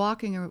 you're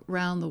walking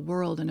around the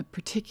world in a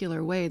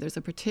particular way. There's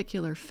a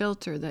particular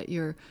filter that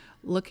you're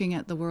looking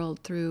at the world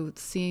through,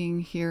 seeing,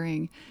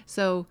 hearing.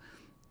 So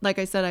like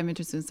I said, I'm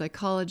interested in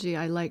psychology.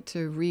 I like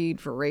to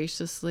read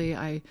voraciously.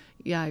 I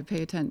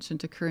pay attention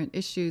to current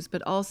issues,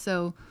 but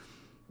also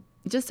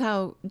just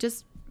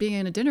being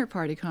in a dinner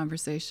party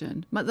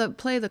conversation. The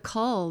play The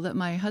Call that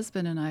my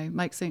husband and I,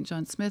 Mike St.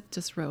 John Smith,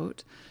 just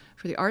wrote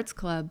for the Arts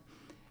Club,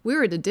 we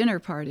were at a dinner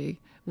party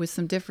with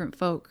some different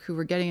folk who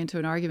were getting into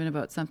an argument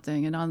about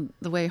something. And on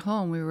the way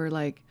home, we were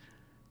like,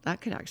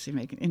 that could actually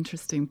make an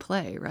interesting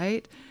play,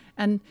 right?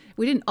 And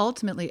we didn't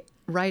ultimately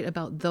write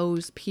about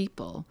those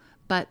people,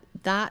 but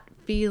that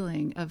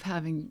feeling of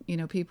having, you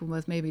know, people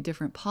with maybe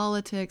different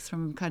politics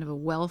from kind of a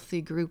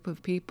wealthy group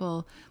of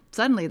people,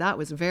 suddenly that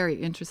was very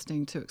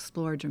interesting to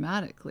explore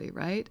dramatically,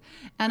 right?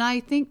 And I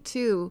think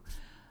too,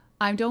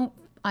 I'm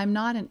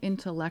not an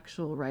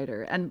intellectual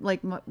writer. And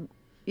like,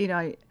 you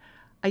know,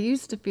 I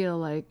used to feel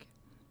like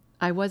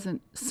I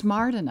wasn't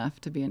smart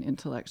enough to be an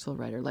intellectual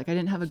writer. Like I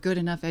didn't have a good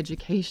enough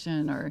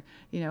education, or,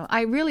 you know,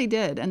 I really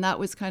did. And that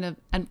was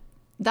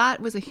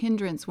that was a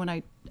hindrance when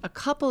a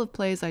couple of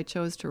plays I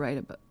chose to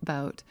write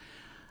about,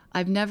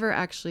 I've never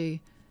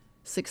actually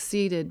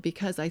succeeded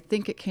because I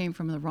think it came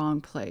from the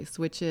wrong place,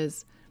 which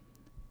is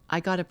I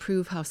got to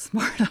prove how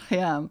smart I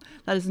am.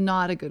 That is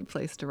not a good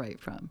place to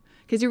write from,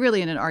 because you're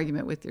really in an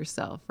argument with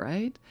yourself,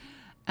 right?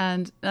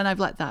 And I've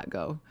let that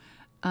go.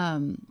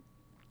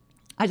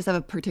 I just have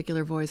a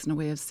particular voice and a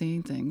way of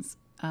seeing things.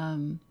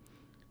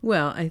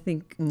 Well, I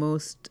think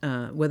most,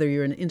 whether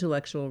you're an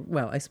intellectual,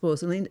 I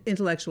suppose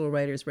intellectual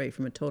writers write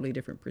from a totally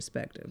different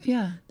perspective.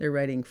 Yeah. They're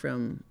writing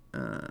from,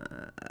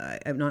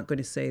 I'm not going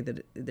to say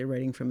that they're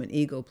writing from an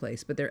ego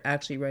place, but they're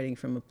actually writing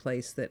from a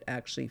place that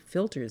actually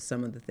filters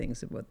some of the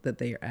things that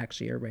they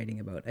actually are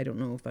writing about. I don't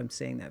know if I'm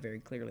saying that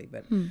very clearly,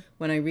 but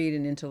when I read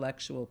an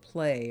intellectual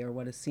play, or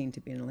what is seen to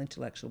be an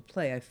intellectual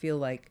play, I feel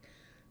like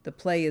the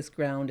play is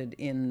grounded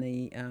in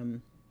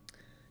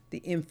the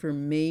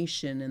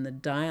information, and the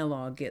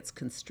dialogue gets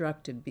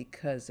constructed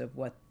because of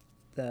what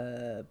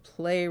the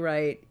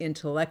playwright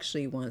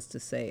intellectually wants to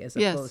say, as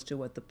opposed to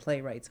what the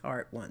playwright's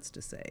heart wants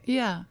to say.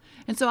 Yeah.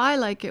 And so I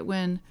like it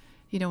when,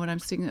 you know, when I'm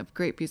seeing a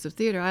great piece of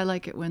theater, I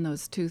like it when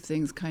those two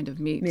things kind of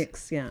meet.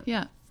 Mix, yeah.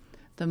 Yeah.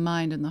 The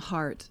mind and the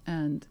heart.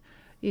 And,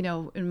 you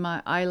know,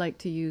 I like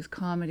to use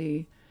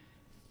comedy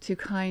to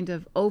kind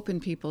of open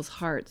people's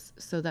hearts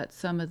so that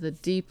some of the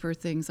deeper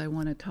things I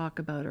want to talk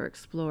about or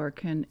explore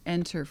can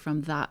enter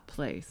from that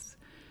place.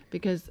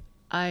 Because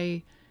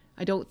I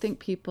don't think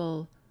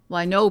people, well,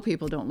 I know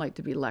people don't like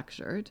to be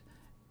lectured,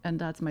 and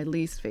that's my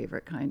least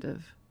favorite kind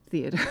of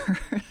theater.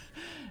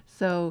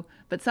 So,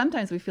 but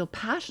sometimes we feel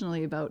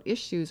passionately about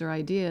issues or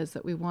ideas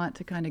that we want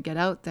to kind of get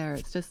out there.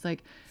 It's just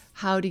like,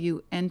 how do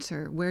you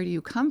enter? Where do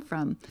you come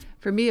from?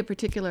 For me, a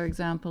particular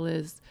example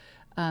is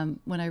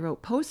when I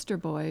wrote Poster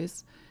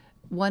Boys,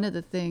 one of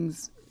the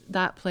things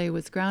that play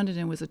was grounded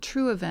in was a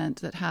true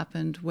event that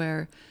happened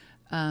where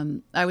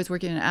I was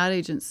working in an ad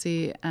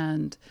agency,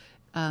 and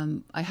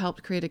I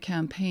helped create a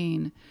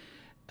campaign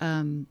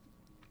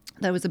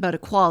that was about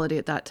equality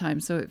at that time.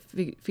 So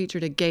it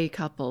featured a gay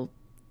couple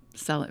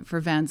selling for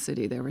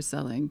Vancity. They were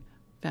selling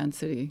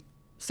Vancity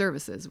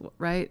services,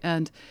 right?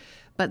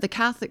 But the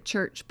Catholic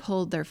Church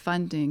pulled their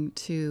funding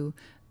to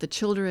the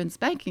children's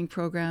banking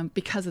program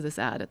because of this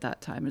ad at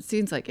that time. It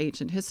seems like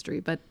ancient history,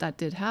 but that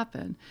did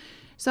happen.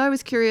 So I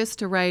was curious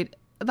to write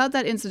about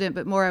that incident,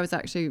 but more I was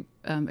actually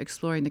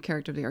exploring the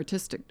character of the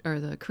artistic or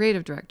the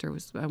creative director.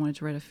 I wanted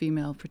to write a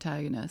female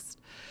protagonist.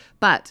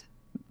 But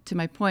to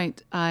my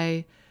point,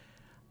 I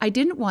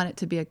didn't want it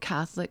to be a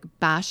Catholic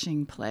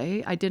bashing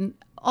play. I didn't,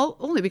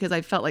 only because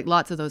I felt like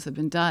lots of those have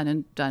been done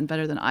and done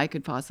better than I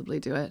could possibly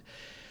do it.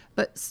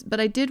 But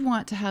I did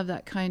want to have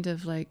that kind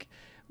of like,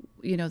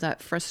 you know,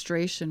 that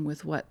frustration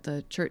with what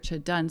the church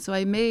had done. So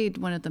I made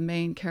one of the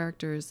main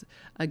characters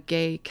a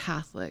gay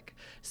Catholic.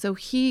 So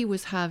he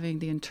was having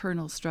the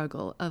internal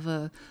struggle of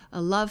a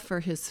love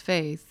for his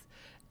faith,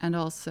 and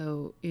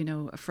also, you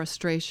know, a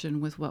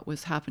frustration with what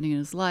was happening in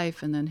his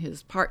life. And then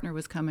his partner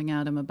was coming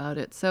at him about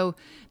it. So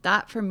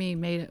that for me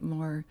made it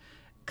more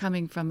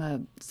coming from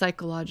a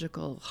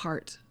psychological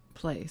heart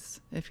place,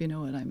 if you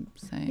know what I'm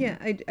saying. Yeah,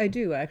 I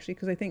do actually,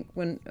 because I think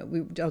when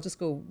I'll just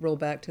roll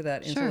back to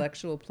that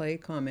intellectual play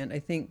comment. I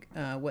think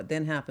what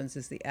then happens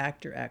is the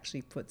actor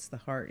actually puts the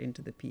heart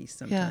into the piece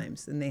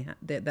sometimes, and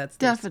that's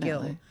their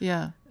skill.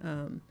 Yeah.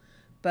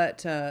 But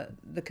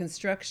the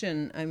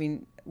construction, I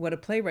mean, what a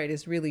playwright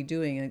is really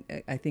doing,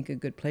 I think a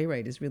good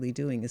playwright is really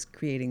doing, is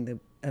creating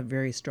a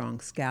very strong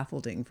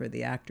scaffolding for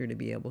the actor to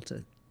be able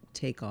to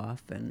take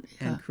off and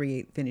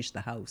finish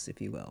the house,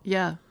 if you will.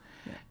 Yeah.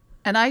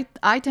 And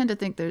I tend to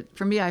think that,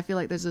 for me, I feel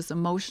like there's this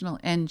emotional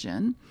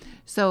engine.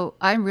 So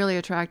I'm really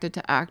attracted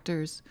to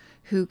actors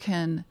who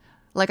can,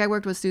 like I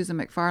worked with Susan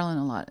McFarlane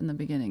a lot in the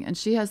beginning, and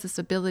she has this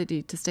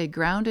ability to stay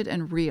grounded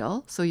and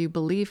real, so you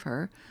believe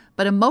her,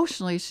 but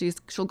emotionally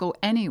she'll go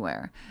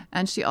anywhere.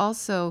 And she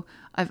also,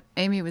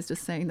 Amy was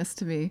just saying this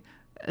to me,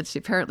 and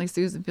apparently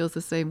Susan feels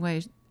the same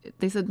way.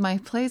 They said, my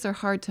plays are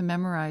hard to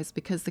memorize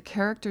because the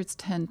characters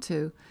tend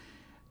to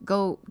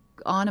go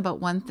on about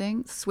one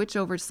thing, switch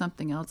over to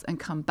something else, and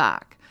come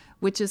back,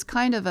 which is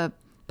kind of a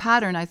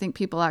pattern I think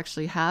people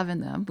actually have in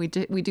them. We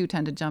do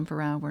tend to jump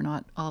around. We're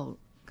not all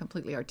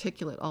completely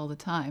articulate all the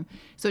time.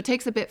 So it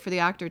takes a bit for the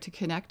actor to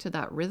connect to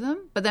that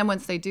rhythm, but then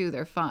once they do,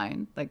 they're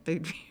fine. Like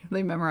they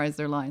memorize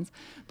their lines.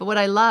 But what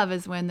I love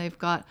is when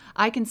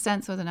I can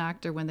sense with an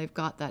actor when they've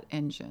got that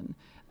engine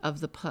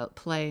of the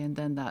play, and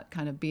then that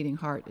kind of beating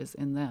heart is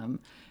in them.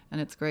 And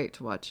it's great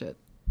to watch it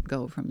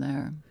go from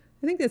there.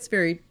 I think that's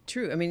very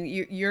true. I mean,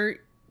 you're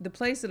the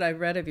plays that I've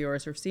read of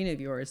yours or seen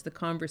of yours, the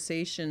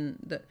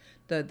conversation,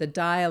 the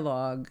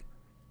dialogue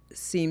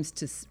seems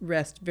to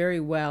rest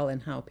very well in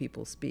how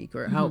people speak,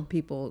 or how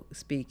people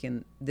speak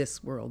in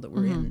this world that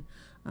we're in,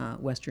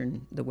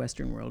 the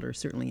Western world, or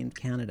certainly in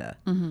Canada.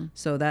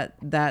 So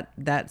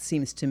that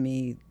seems to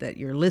me that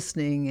you're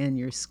listening, and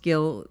your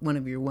skill, one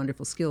of your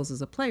wonderful skills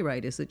as a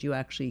playwright, is that you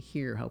actually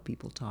hear how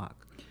people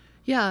talk.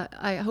 Yeah,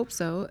 I hope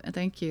so.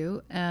 Thank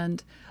you.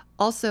 And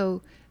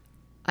also,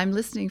 I'm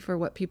listening for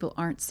what people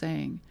aren't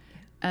saying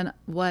and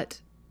what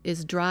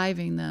is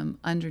driving them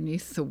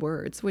underneath the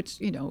words, which,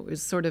 you know,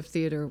 is sort of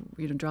theater,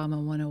 drama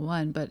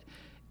 101, but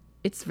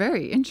it's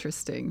very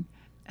interesting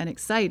and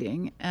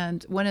exciting.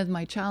 And one of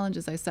my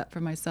challenges I set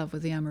for myself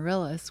with the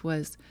Amaryllis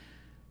was,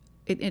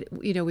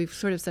 we've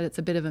sort of said it's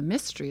a bit of a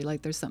mystery,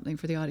 like there's something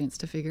for the audience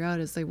to figure out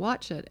as they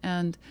watch it.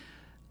 And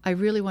I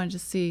really wanted to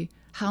see,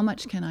 how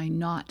much can I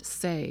not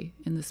say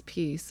in this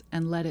piece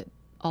and let it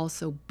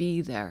also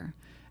be there?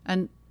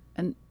 And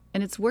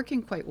it's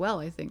working quite well,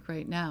 I think,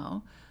 right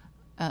now.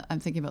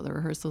 I'm thinking about the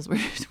rehearsals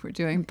we're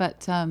doing.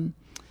 But,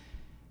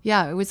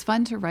 it was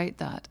fun to write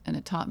that, and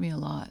it taught me a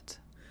lot.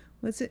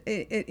 Well,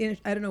 I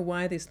don't know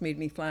why this made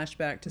me flash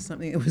back to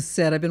something that was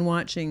said. I've been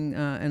watching,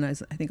 and I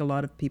think a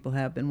lot of people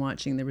have been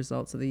watching the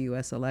results of the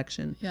U.S.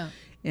 election. Yeah.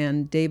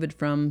 And David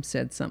Frum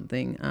said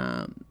something,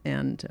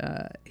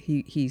 and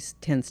he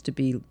tends to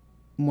be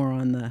more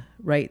on the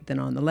right than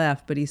on the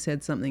left, but he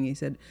said something. He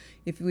said,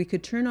 if we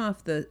could turn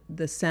off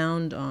the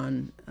sound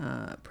on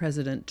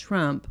President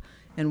Trump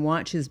and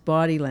watch his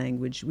body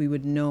language, we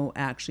would know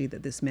actually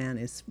that this man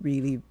is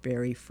really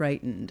very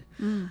frightened.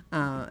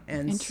 And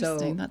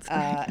interesting. That's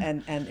great.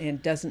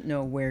 And doesn't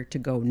know where to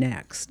go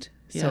next.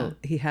 Yeah.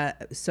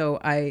 So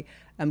I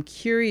am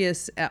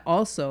curious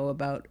also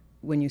about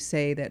when you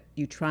say that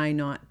you try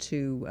not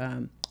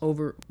to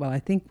I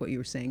think what you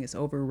were saying is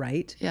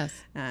overwrite. Yes.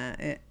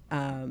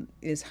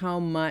 Is how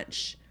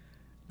much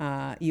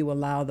you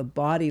allow the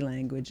body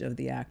language of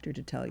the actor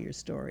to tell your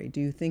story. Do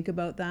you think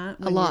about that?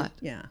 A lot.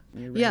 Yeah.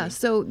 Yeah.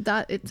 So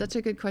it's such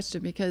a good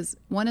question, because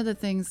one of the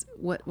things,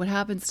 what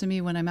happens to me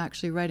when I'm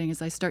actually writing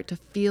is I start to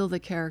feel the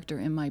character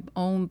in my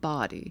own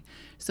body.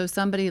 So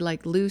somebody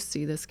like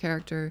Lucy, this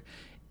character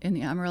in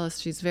The Amaryllis,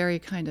 she's very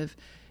kind of,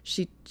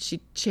 she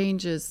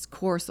changes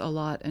course a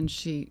lot, and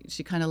she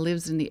kind of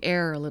lives in the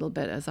air a little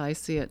bit as I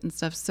see it and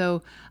stuff.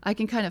 So I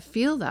can kind of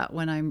feel that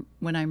when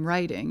I'm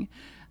writing,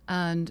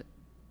 and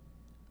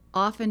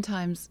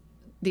oftentimes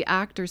the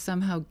actor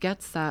somehow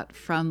gets that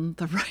from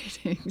the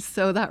writing.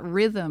 So that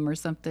rhythm or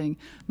something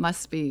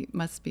must be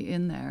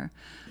in there.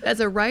 As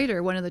a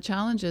writer, one of the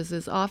challenges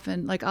is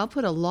often, like, I'll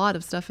put a lot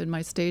of stuff in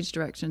my stage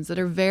directions that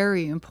are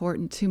very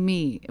important to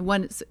me.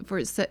 For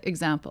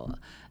example,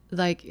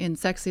 like in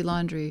Sexy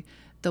Laundry,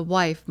 the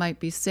wife might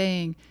be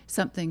saying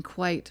something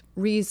quite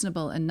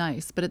reasonable and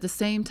nice, but at the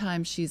same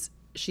time she's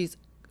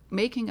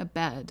making a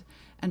bed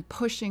and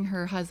pushing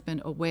her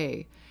husband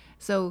away.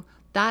 So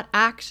that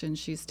action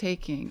she's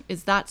taking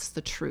that's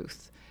the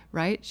truth,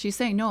 right? She's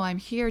saying, no, I'm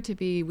here to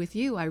be with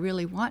you. I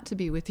really want to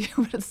be with you.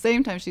 But at the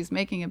same time, she's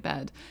making a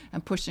bed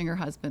and pushing her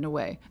husband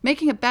away.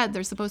 Making a bed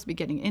they're supposed to be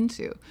getting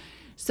into.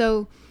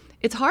 So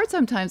it's hard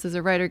sometimes as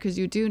a writer, because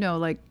you do know,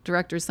 like,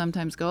 directors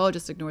sometimes go, oh,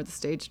 just ignore the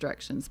stage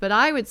directions. But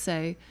I would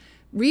say,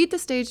 read the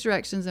stage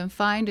directions and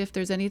find if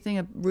there's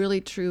anything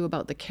really true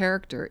about the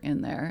character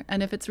in there.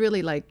 And if it's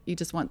really like you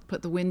just want to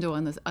put the window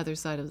on the other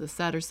side of the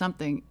set or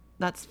something,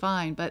 that's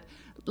fine. But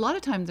a lot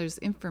of times there's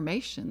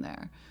information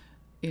there,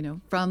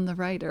 from the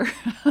writer.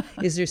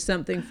 Is there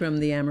something from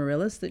The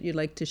Amaryllis that you'd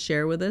like to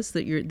share with us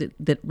that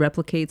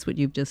replicates what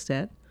you've just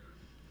said?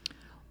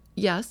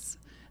 Yes.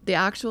 The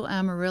actual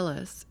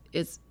Amaryllis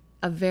is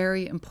a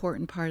very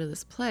important part of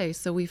this play.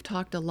 So we've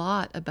talked a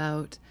lot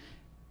about,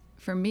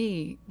 for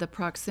me, the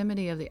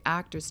proximity of the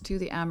actors to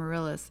the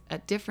Amaryllis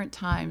at different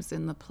times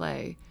in the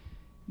play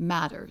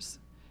matters.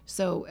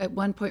 So at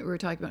one point we were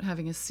talking about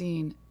having a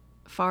scene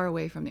far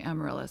away from the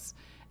Amaryllis.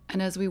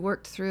 And as we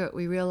worked through it,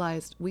 we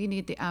realized we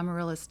need the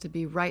Amaryllis to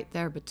be right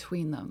there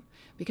between them,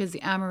 because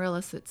the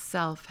Amaryllis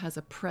itself has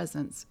a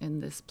presence in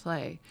this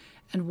play.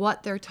 And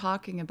what they're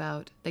talking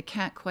about, they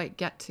can't quite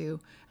get to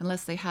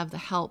unless they have the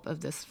help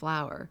of this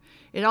flower.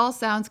 It all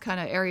sounds kind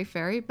of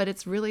airy-fairy, but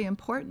it's really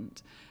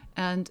important.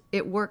 And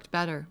it worked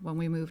better when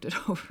we moved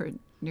it over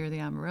near the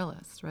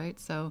Amaryllis, right?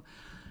 So,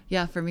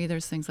 yeah, for me,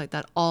 there's things like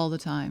that all the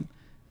time.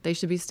 They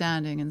should be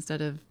standing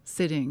instead of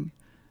sitting,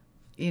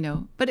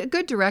 But a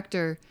good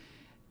director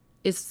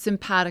is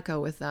simpatico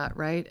with that,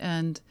 right?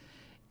 And,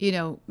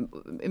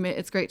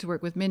 it's great to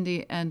work with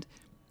Mindy, and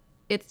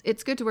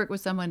it's good to work with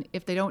someone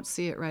if they don't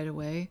see it right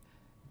away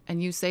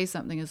and you say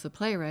something as the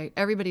playwright,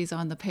 everybody's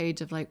on the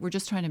page of like, we're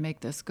just trying to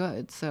make this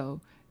good.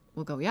 So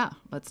we'll go, yeah,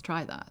 let's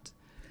try that.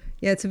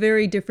 Yeah, it's a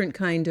very different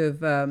kind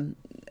of,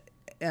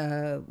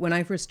 when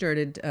I first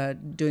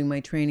started doing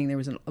my training, there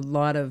was a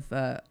lot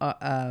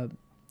of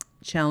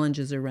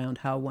challenges around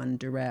how one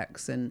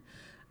directs, and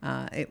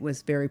it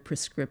was very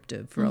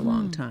prescriptive for a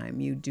long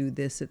time. You do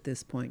this at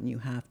this point and you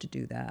have to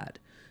do that.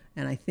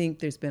 And I think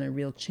there's been a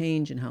real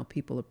change in how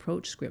people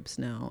approach scripts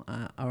now,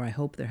 or I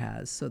hope there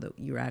has, so that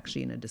you're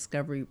actually in a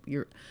discovery,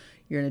 you're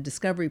in a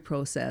discovery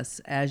process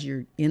as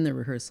you're in the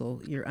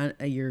rehearsal.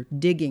 You're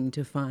digging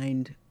to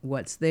find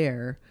what's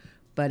there,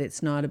 but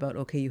it's not about,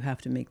 okay, you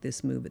have to make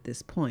this move at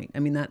this point. I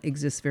mean, that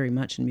exists very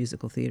much in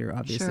musical theater,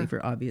 obviously, Sure.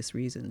 for obvious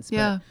reasons.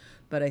 Yeah.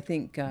 But I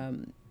think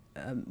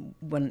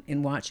when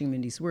in watching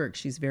Mindy's work,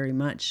 she's very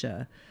much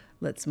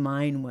let's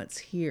mine what's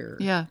here,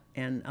 Yeah.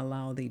 and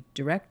allow the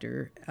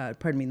director,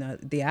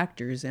 the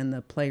actors and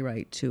the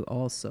playwright to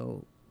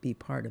also be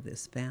part of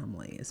this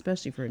family,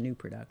 especially for a new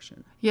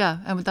production. Yeah,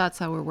 and that's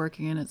how we're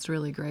working, and it's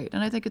really great.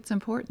 And I think it's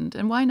important.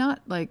 And why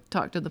not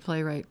talk to the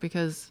playwright,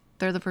 because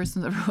they're the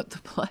person that wrote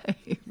the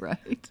play,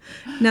 right?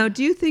 Now,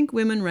 do you think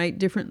women write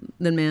different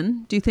than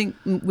men? Do you think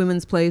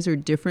women's plays are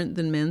different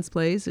than men's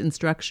plays in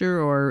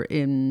structure or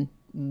in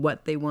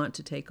what they want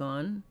to take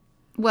on?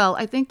 Well,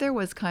 I think there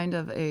was kind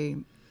of a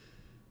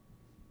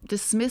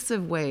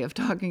dismissive way of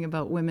talking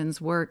about women's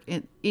work,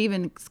 and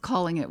even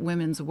calling it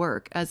women's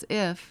work, as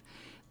if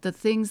the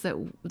things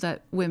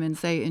that women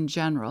say in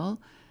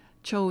general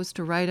chose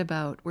to write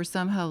about were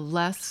somehow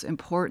less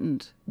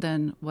important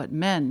than what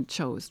men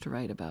chose to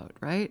write about,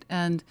 right?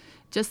 And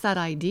just that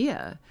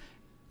idea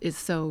is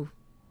so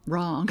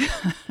wrong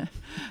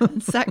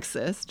and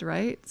sexist,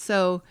 right?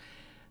 So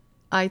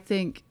I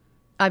think,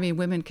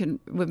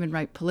 women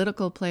write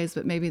political plays,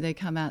 but maybe they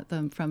come at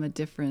them from a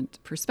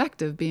different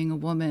perspective, being a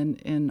woman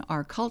in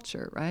our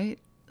culture, right?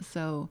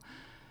 So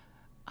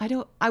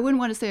I wouldn't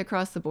want to say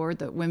across the board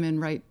that women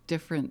write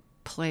different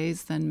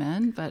plays than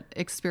men, but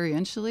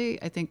experientially,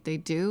 I think they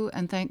do,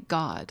 and thank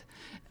God.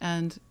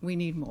 And we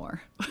need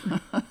more.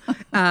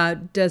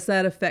 Does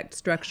that affect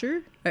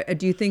structure?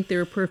 Do you think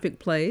there are perfect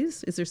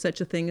plays? Is there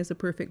such a thing as a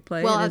perfect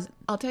play? Well,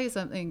 I'll tell you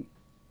something.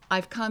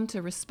 I've come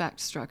to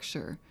respect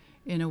structure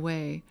in a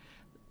way.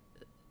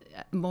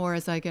 more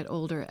as I get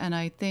older. And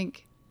I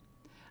think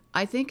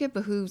it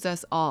behooves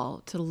us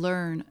all to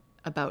learn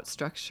about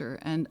structure.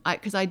 And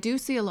because I do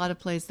see a lot of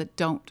plays that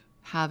don't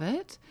have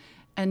it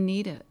and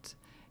need it.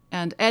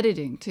 And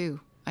editing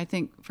too. I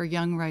think for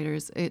young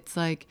writers, it's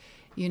like,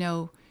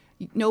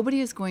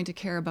 nobody is going to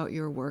care about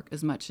your work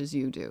as much as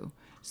you do.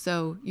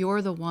 So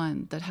you're the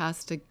one that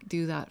has to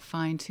do that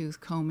fine-tooth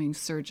combing,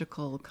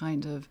 surgical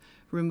kind of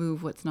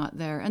remove what's not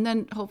there. And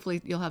then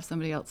hopefully you'll have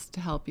somebody else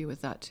to help you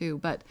with that too.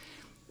 But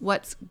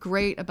what's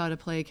great about a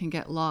play can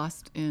get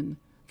lost in,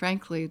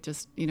 frankly,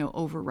 just,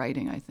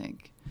 overwriting, I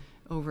think,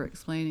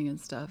 over-explaining and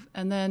stuff.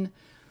 And then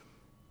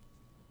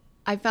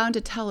I found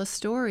to tell a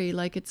story,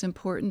 like it's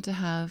important to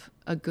have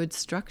a good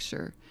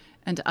structure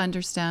and to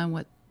understand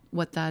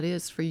what that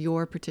is for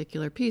your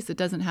particular piece. It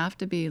doesn't have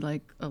to be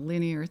like a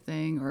linear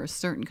thing or a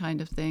certain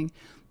kind of thing,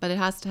 but it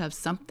has to have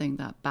something,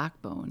 that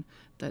backbone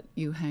that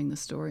you hang the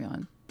story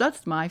on.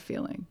 That's my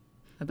feeling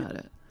about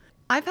it.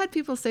 I've had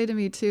people say to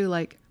me too,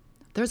 like,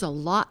 there's a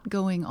lot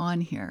going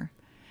on here.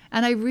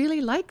 And I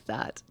really like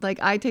that. Like,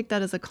 I take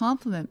that as a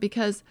compliment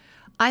because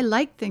I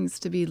like things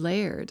to be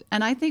layered.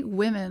 And I think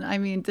women, I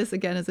mean, this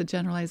again is a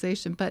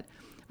generalization, but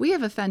we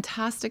have a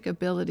fantastic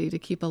ability to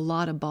keep a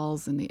lot of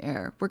balls in the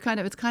air.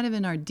 It's kind of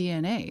in our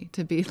DNA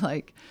to be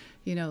like,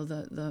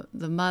 the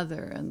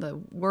mother and the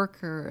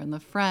worker and the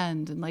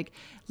friend and like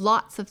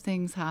lots of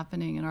things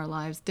happening in our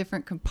lives,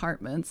 different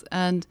compartments.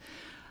 And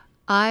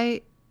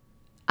I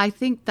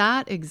think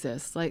that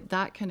exists, like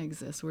that can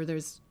exist where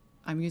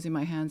I'm using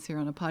my hands here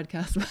on a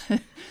podcast,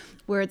 but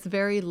where it's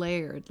very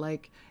layered,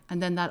 like,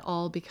 and then that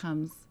all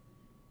becomes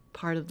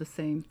part of the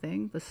same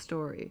thing, the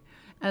story.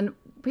 And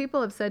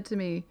people have said to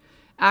me,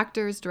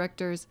 actors,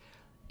 directors,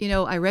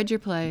 I read your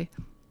play.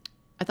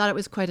 I thought it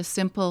was quite a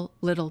simple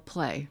little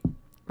play,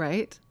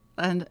 right?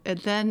 And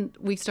then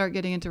we start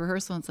getting into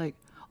rehearsal and it's like,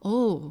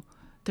 oh,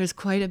 there's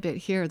quite a bit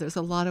here. There's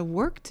a lot of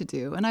work to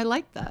do. And I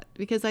like that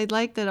because I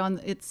like that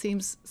it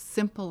seems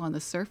simple on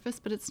the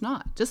surface, but it's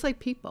not, just like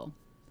people.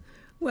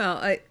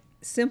 Well,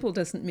 simple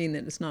doesn't mean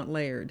that it's not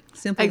layered.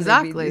 Simple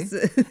exactly.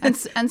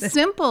 and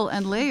simple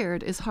and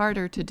layered is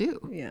harder to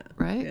do. Yeah.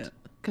 Right?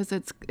 Because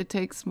it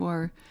takes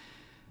more.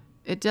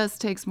 It just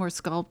takes more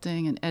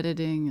sculpting and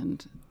editing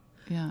and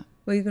yeah.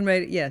 Well, you can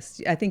write it.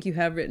 Yes, I think you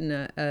have written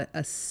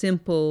a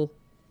simple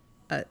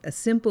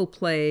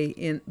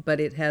play but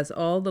it has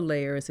all the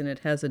layers and it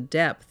has a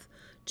depth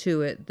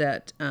to it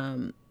that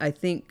I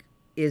think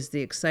is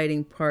the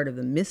exciting part of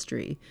the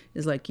mystery.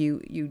 Is like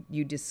you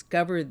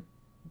discover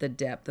the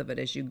depth of it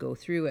as you go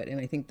through it, and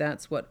I think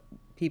that's what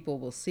people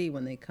will see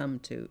when they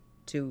come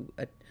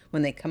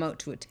when they come out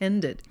to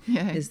attend it.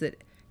 Yeah. Is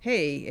that,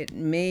 hey, it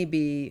may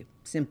be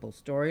simple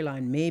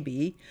storyline,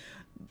 maybe,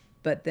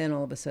 but then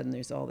all of a sudden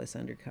there's all this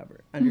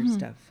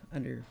stuff,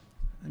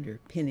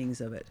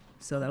 underpinnings of it.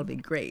 So that'll be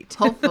great.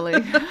 Hopefully.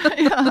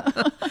 Yeah.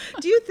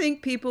 Do you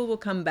think people will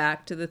come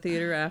back to the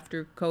theater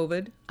after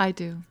COVID? I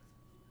do.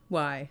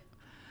 Why?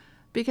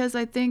 Because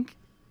I think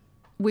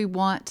we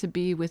want to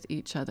be with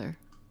each other.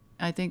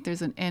 I think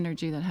there's an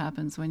energy that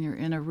happens when you're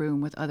in a room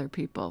with other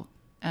people.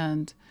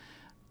 And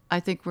I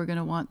think we're going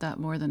to want that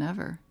more than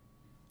ever.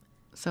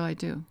 So I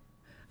do.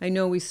 I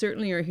know we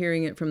certainly are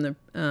hearing it from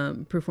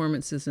the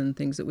performances and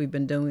things that we've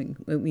been doing.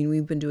 I mean,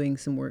 we've been doing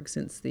some work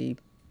since the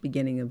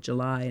beginning of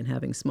July and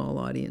having small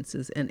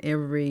audiences. And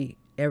every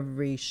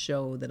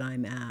show that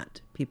I'm at,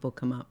 people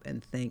come up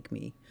and thank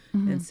me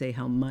and say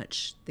how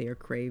much they are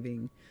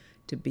craving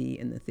to be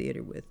in the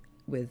theater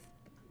with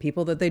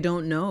people that they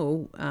don't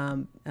know,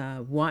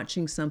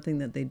 watching something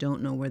that they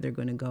don't know where they're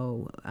going to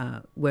go,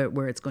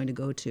 where it's going to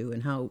go to,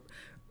 and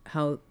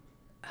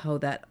how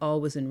that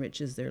always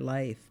enriches their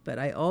life. But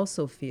I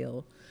also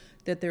feel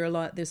that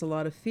there's a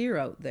lot of fear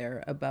out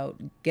there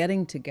about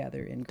getting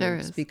together in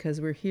groups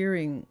because we're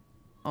hearing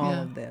all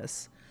of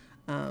this.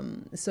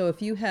 So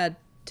if you had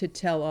to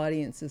tell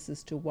audiences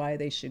as to why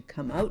they should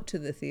come out to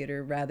the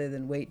theater rather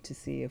than wait to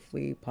see if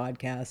we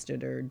podcast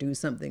it or do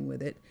something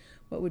with it,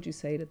 what would you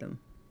say to them?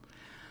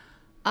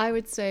 I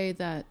would say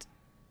that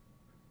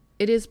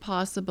it is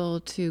possible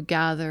to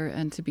gather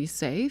and to be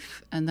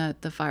safe, and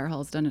that the Fire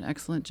Hall's done an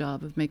excellent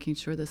job of making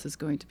sure this is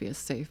going to be a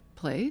safe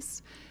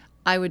place.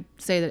 I would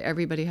say that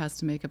everybody has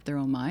to make up their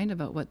own mind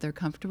about what they're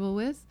comfortable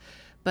with,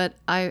 but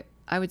I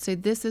would say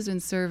this is in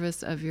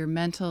service of your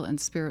mental and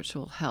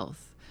spiritual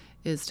health,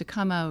 is to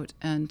come out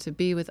and to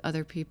be with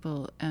other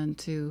people and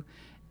to,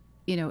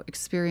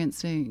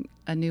 experiencing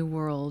a new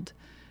world,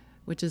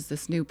 which is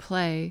this new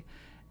play,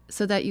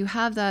 so that you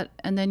have that,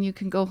 and then you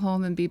can go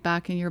home and be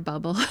back in your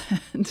bubble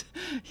and,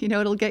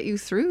 it'll get you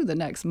through the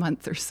next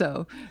month or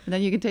so. And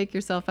then you can take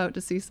yourself out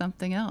to see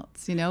something else.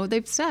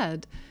 They've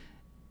said,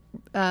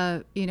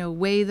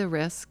 weigh the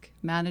risk,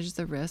 manage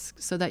the risk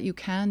so that you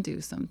can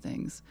do some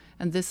things.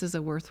 And this is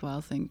a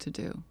worthwhile thing to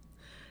do.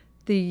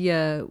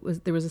 There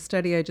was a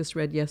study I just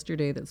read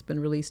yesterday that's been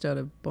released out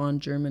of Bonn,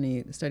 Germany,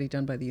 a study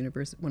done by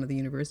one of the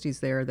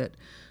universities there, that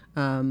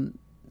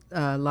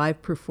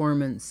live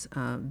performance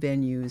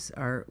venues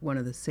are one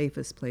of the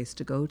safest place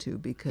to go to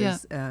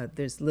because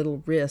there's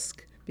little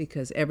risk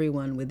because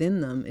everyone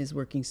within them is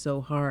working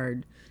so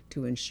hard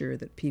to ensure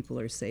that people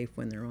are safe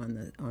when they're on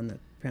the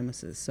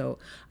premises. So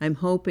I'm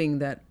hoping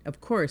that, of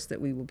course,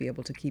 that we will be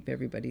able to keep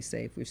everybody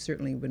safe. We've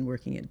certainly been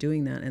working at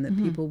doing that, and that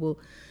people will.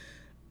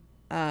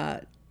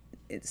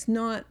 It's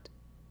not.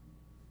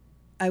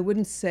 I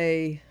wouldn't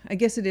say. I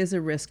guess it is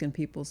a risk in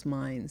people's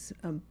minds,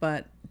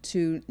 but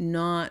to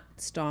not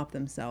stop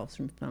themselves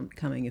from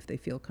coming if they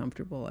feel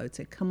comfortable, I would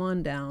say, come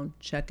on down,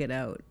 check it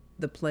out.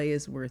 The play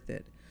is worth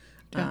it.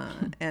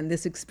 And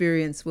this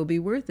experience will be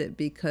worth it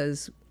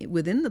because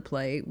within the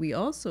play, we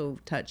also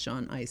touch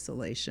on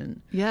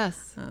isolation.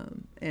 Yes.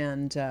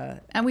 And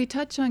we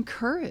touch on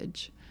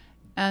courage.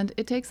 And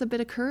it takes a bit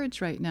of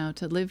courage right now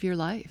to live your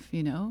life,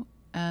 you know?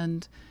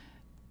 And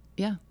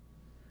yeah.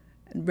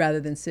 Rather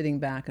than sitting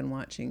back and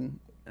watching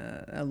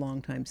a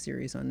long time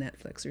series on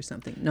Netflix or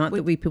something. Not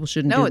that people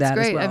shouldn't do that as well.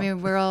 No, it's great. I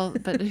mean, we're all,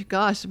 but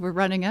gosh, we're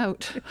running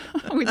out.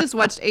 We just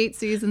watched 8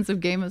 seasons of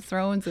Game of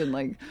Thrones in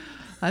like,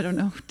 I don't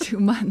know, 2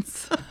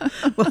 months.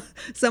 Well,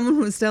 someone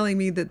was telling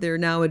me that they're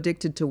now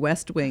addicted to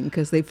West Wing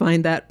because they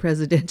find that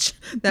president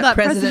that's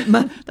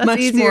much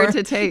easier more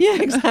to take.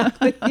 Yeah,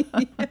 exactly.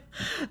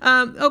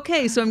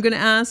 Okay, so I'm going to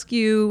ask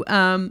you,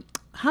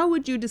 how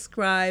would you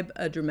describe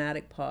a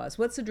dramatic pause?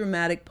 What's a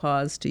dramatic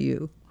pause to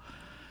you?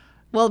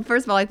 Well,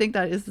 first of all, I think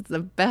that is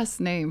the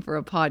best name for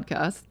a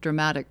podcast,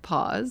 Dramatic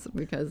Pause,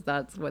 because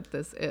that's what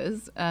this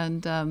is.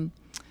 And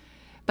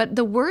but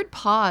the word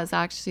pause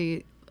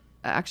actually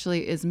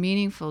is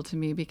meaningful to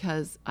me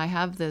because I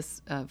have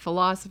this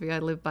philosophy I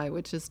live by,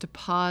 which is to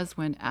pause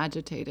when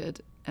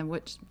agitated. And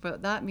what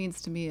that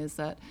means to me is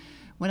that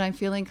when I'm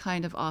feeling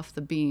kind of off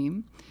the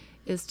beam,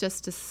 is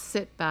just to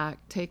sit back,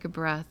 take a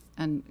breath,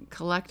 and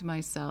collect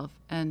myself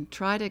and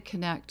try to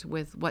connect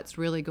with what's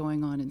really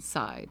going on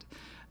inside.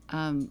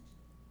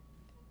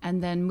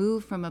 And then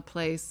move from a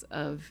place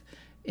of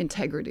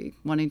integrity,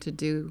 wanting to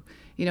do,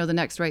 the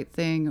next right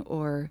thing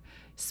or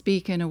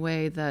speak in a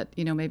way that,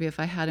 maybe if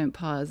I hadn't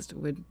paused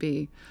would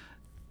be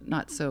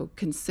not so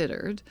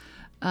considered.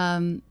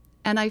 And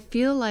I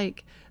feel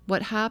like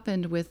what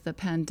happened with the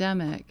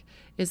pandemic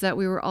is that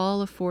we were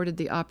all afforded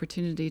the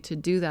opportunity to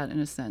do that in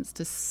a sense,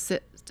 to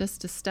sit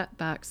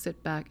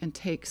back, and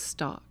take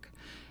stock.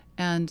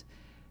 And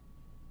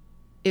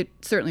it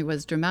certainly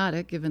was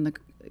dramatic given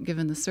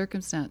the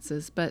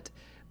circumstances, but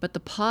the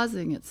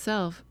pausing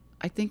itself,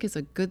 I think, is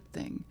a good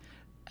thing.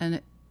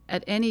 And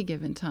at any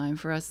given time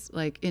for us,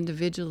 like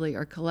individually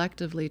or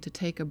collectively, to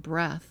take a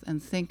breath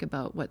and think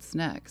about what's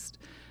next.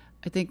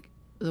 I think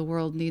the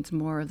world needs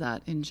more of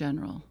that in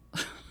general.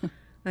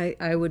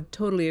 I would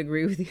totally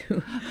agree with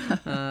you.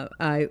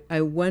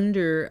 I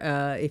wonder,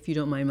 if you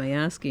don't mind my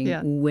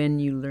asking, when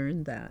you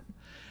learned that.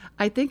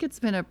 I think it's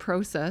been a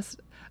process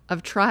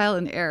of trial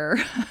and error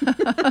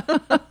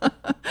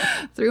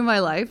through my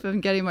life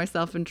and getting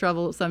myself in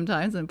trouble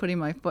sometimes and putting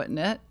my foot in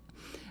it.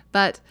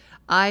 But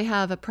I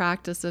have a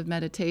practice of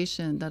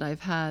meditation that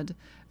I've had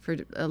for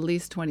at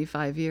least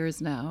 25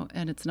 years now,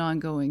 and it's an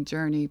ongoing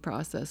journey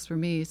process for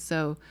me.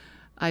 So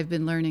I've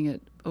been learning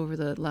it over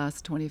the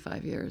last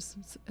 25 years.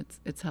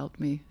 It's held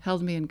me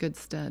in good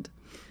stead.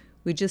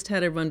 We just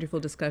had a wonderful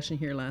discussion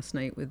here last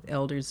night with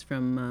elders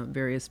from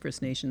various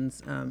First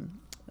Nations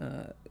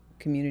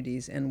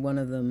communities, and one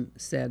of them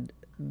said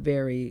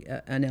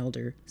an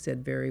elder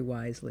said very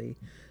wisely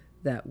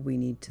that we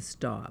need to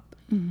stop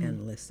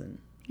and listen.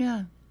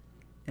 Yeah.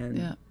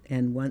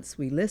 And once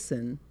we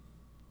listen,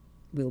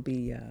 we'll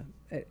be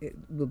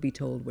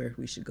told where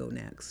we should go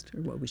next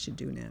or what we should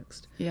do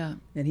next. Yeah.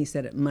 And he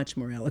said it much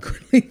more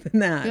eloquently than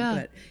that. Yeah.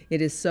 But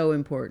it is so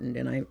important,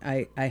 and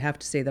I have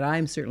to say that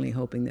I'm certainly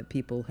hoping that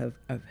people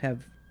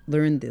have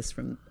learned this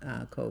from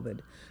COVID,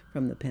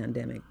 from the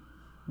pandemic.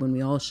 When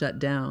we all shut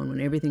down, when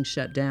everything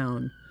shut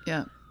down,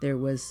 there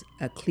was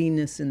a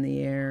cleanness in the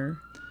air.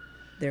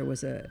 There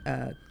was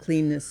a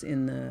cleanness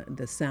in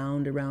the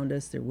sound around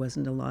us. There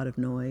wasn't a lot of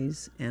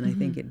noise. And I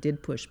think it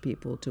did push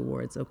people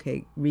towards,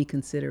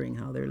 reconsidering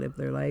how they live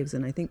their lives.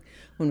 And I think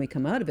when we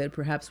come out of it,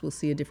 perhaps we'll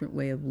see a different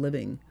way of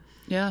living.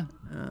 Yeah.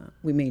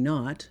 We may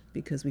not,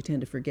 because we tend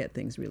to forget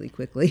things really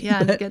quickly.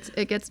 Yeah, and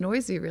it gets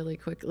noisy really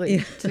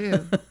quickly,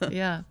 too.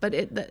 Yeah, but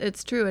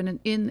it's true. And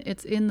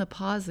it's in the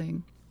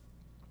pausing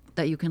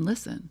that you can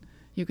listen.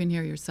 You can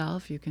hear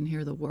yourself, you can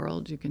hear the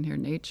world, you can hear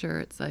nature.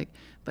 It's like,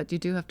 but you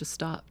do have to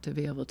stop to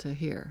be able to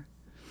hear.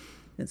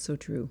 That's so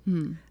true.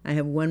 I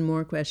have one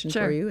more question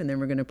for you, and then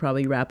we're going to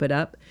probably wrap it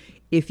up.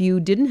 If you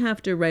didn't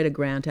have to write a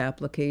grant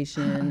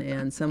application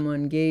and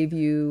someone gave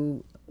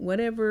you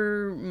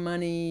whatever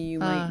money you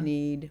might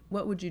need,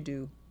 what would you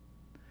do?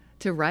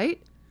 To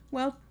write?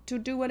 Well, to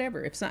do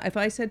whatever. If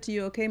I said to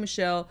you, okay,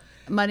 Michelle.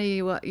 Money,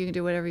 you can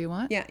do whatever you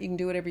want? Yeah, you can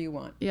do whatever you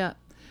want. Yeah.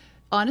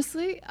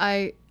 Honestly,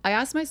 I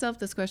asked myself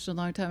this question a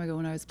long time ago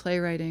when I was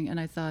playwriting, and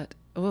I thought,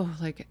 am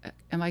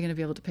I going to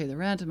be able to pay the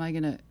rent? And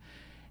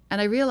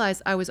I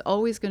realized I was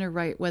always going to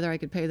write whether I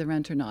could pay the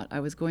rent or not. I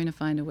was going to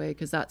find a way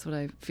because that's what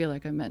I feel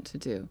like I'm meant to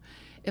do.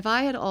 If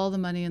I had all the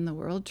money in the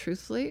world,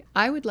 truthfully,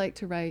 I would like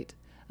to write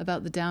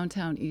about the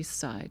downtown East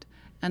Side.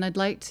 And I'd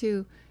like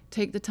to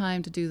take the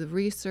time to do the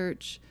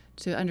research,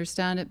 to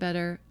understand it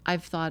better,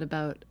 I've thought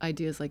about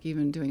ideas like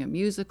even doing a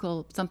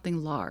musical,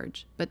 something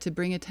large, but to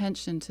bring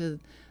attention to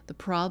the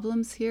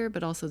problems here,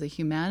 but also the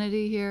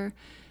humanity here.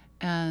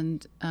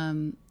 And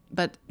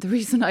but the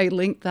reason I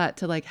linked that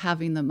to like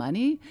having the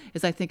money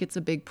is I think it's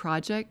a big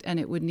project, and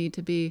it would need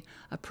to be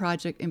a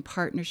project in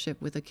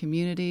partnership with a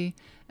community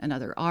and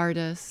other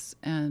artists.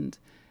 And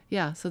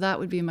yeah, so that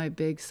would be my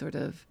big sort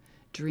of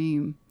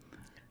dream.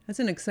 That's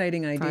an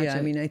exciting idea. Project.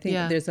 I mean, I think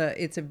Yeah.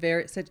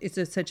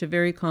 it's such a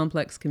very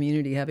complex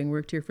community. Having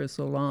worked here for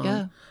so long,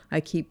 Yeah.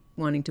 I keep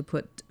wanting to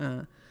put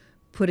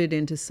it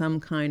into some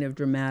kind of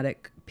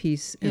dramatic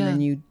piece, and Yeah.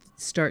 then you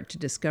start to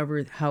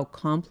discover how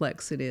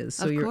complex it is.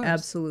 So Of you're course.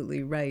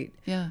 absolutely right.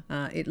 Yeah.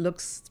 It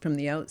looks from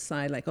the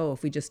outside like, oh,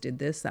 if we just did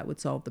this, that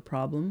would solve the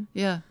problem.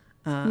 Yeah.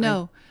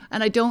 No.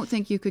 And I don't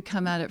think you could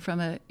come at it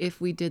from if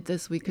we did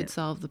this, we could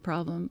solve the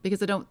problem,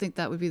 because I don't think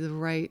that would be the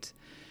right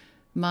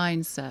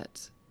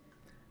mindset.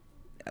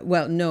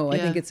 Well, no, I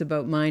Yeah. think it's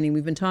about mining.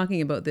 We've been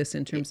talking about this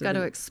in terms You've got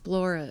of to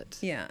explore it.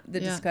 the Yeah.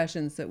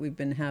 discussions that we've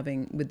been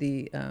having with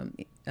the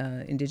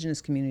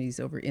Indigenous communities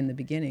over in the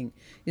beginning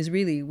is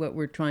really what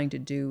we're trying to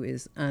do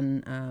is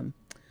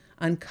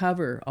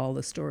uncover all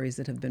the stories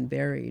that have been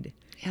buried,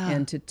 Yeah.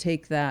 and to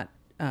take that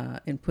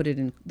and put it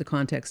in the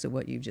context of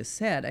what you just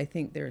said. I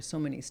think there are so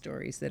many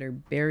stories that are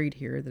buried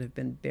here that have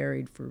been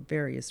buried for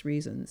various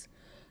reasons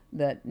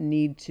that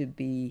need to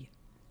be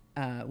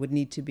would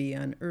need to be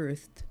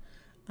unearthed.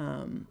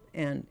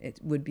 And it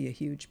would be a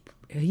huge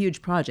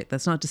project.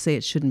 That's not to say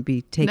it shouldn't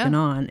be taken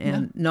No, on,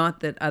 and not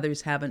that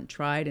others haven't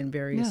tried in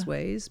various Yeah.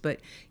 ways. But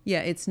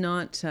yeah, it's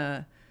not.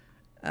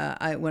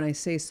 When I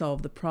say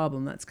solve the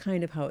problem, that's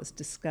kind of how it's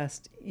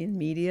discussed in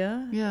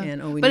media. Yeah.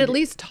 And we but need at to-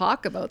 least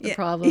talk about the Yeah.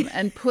 problem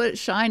and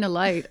shine a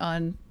light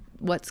on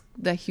what's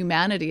the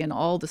humanity and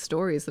all the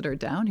stories that are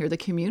down here, the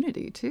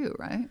community too,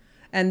 right?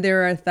 And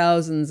there are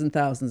thousands and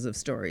thousands of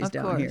stories Of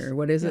down course. here.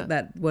 What is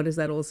Yeah. what is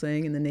that old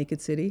saying in the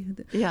Naked City?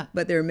 Yeah.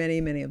 But there are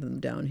many, many of them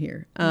down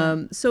here.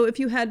 So if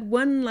you had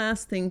one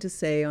last thing to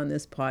say on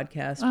this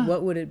podcast,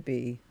 what would it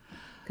be?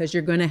 Because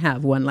you're going to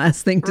have one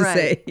last thing to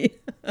Right. say.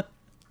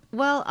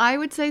 Well, I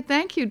would say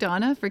thank you,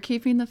 Donna, for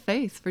keeping the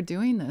faith, for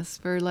doing this,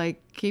 for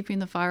like keeping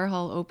the fire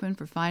hall open,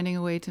 for finding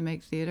a way to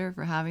make theater,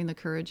 for having the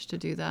courage to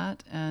do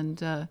that,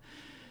 and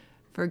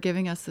for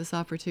giving us this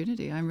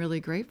opportunity. I'm really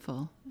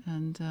grateful.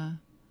 And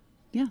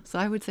so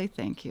I would say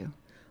thank you.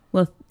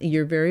 Well,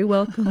 you're very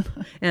welcome.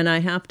 And I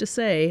have to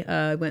say,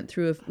 I went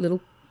through a little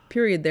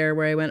period there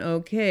where I went,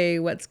 okay,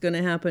 what's going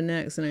to happen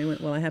next? And I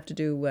went, well, I have to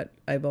do what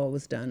I've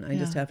always done. I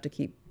just Yeah. have to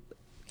keep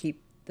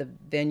the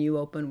venue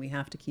open. We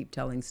have to keep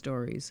telling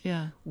stories.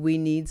 Yeah. We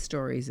need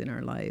stories in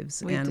our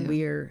lives. We do.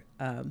 We're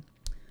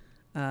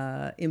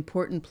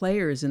important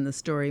players in the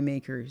story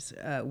makers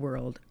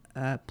world.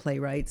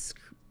 Playwrights,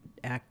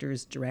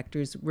 actors,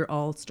 directors, we're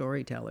all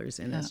storytellers,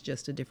 and it's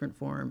just a different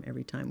form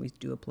every time we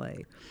do a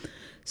play.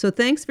 So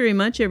thanks very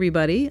much,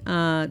 everybody.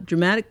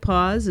 Dramatic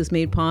Pause is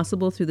made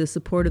possible through the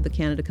support of the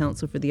Canada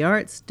Council for the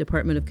Arts,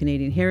 Department of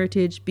Canadian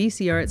Heritage,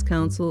 BC Arts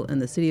Council,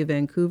 and the City of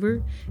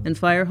Vancouver, and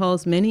Fire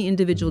Hall's many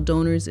individual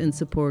donors and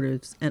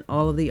supporters, and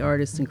all of the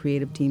artists and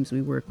creative teams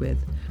we work with.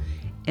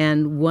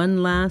 And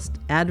one last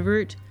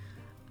advert.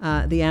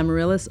 The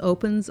Amaryllis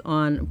opens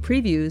on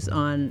previews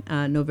on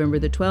November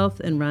the 12th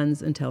and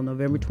runs until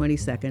November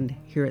 22nd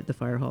here at the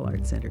Fire Hall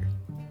Arts Centre.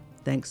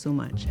 Thanks so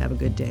much. Have a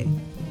good day.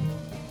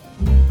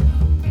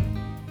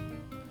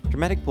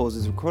 Dramatic Pause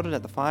is recorded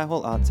at the Fire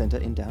Hall Arts Centre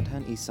in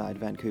downtown Eastside,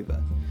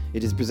 Vancouver.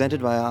 It is presented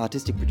by our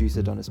artistic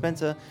producer Donna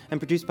Spencer and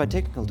produced by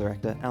technical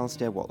director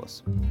Alastair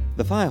Wallace.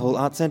 The Fire Hall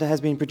Arts Centre has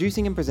been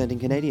producing and presenting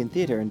Canadian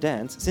theatre and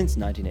dance since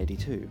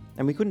 1982,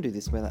 and we couldn't do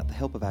this without the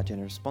help of our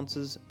generous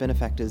sponsors,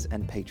 benefactors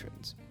and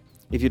patrons.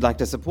 If you'd like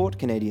to support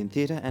Canadian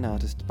theatre and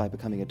artists by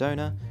becoming a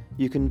donor,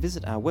 you can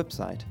visit our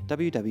website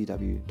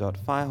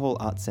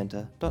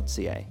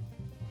www.firehallartscentre.ca.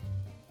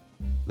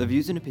 The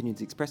views and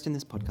opinions expressed in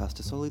this podcast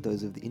are solely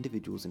those of the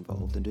individuals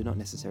involved and do not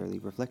necessarily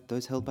reflect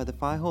those held by the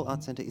Fire Hall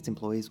Arts Centre, its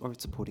employees, or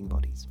its supporting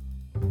bodies.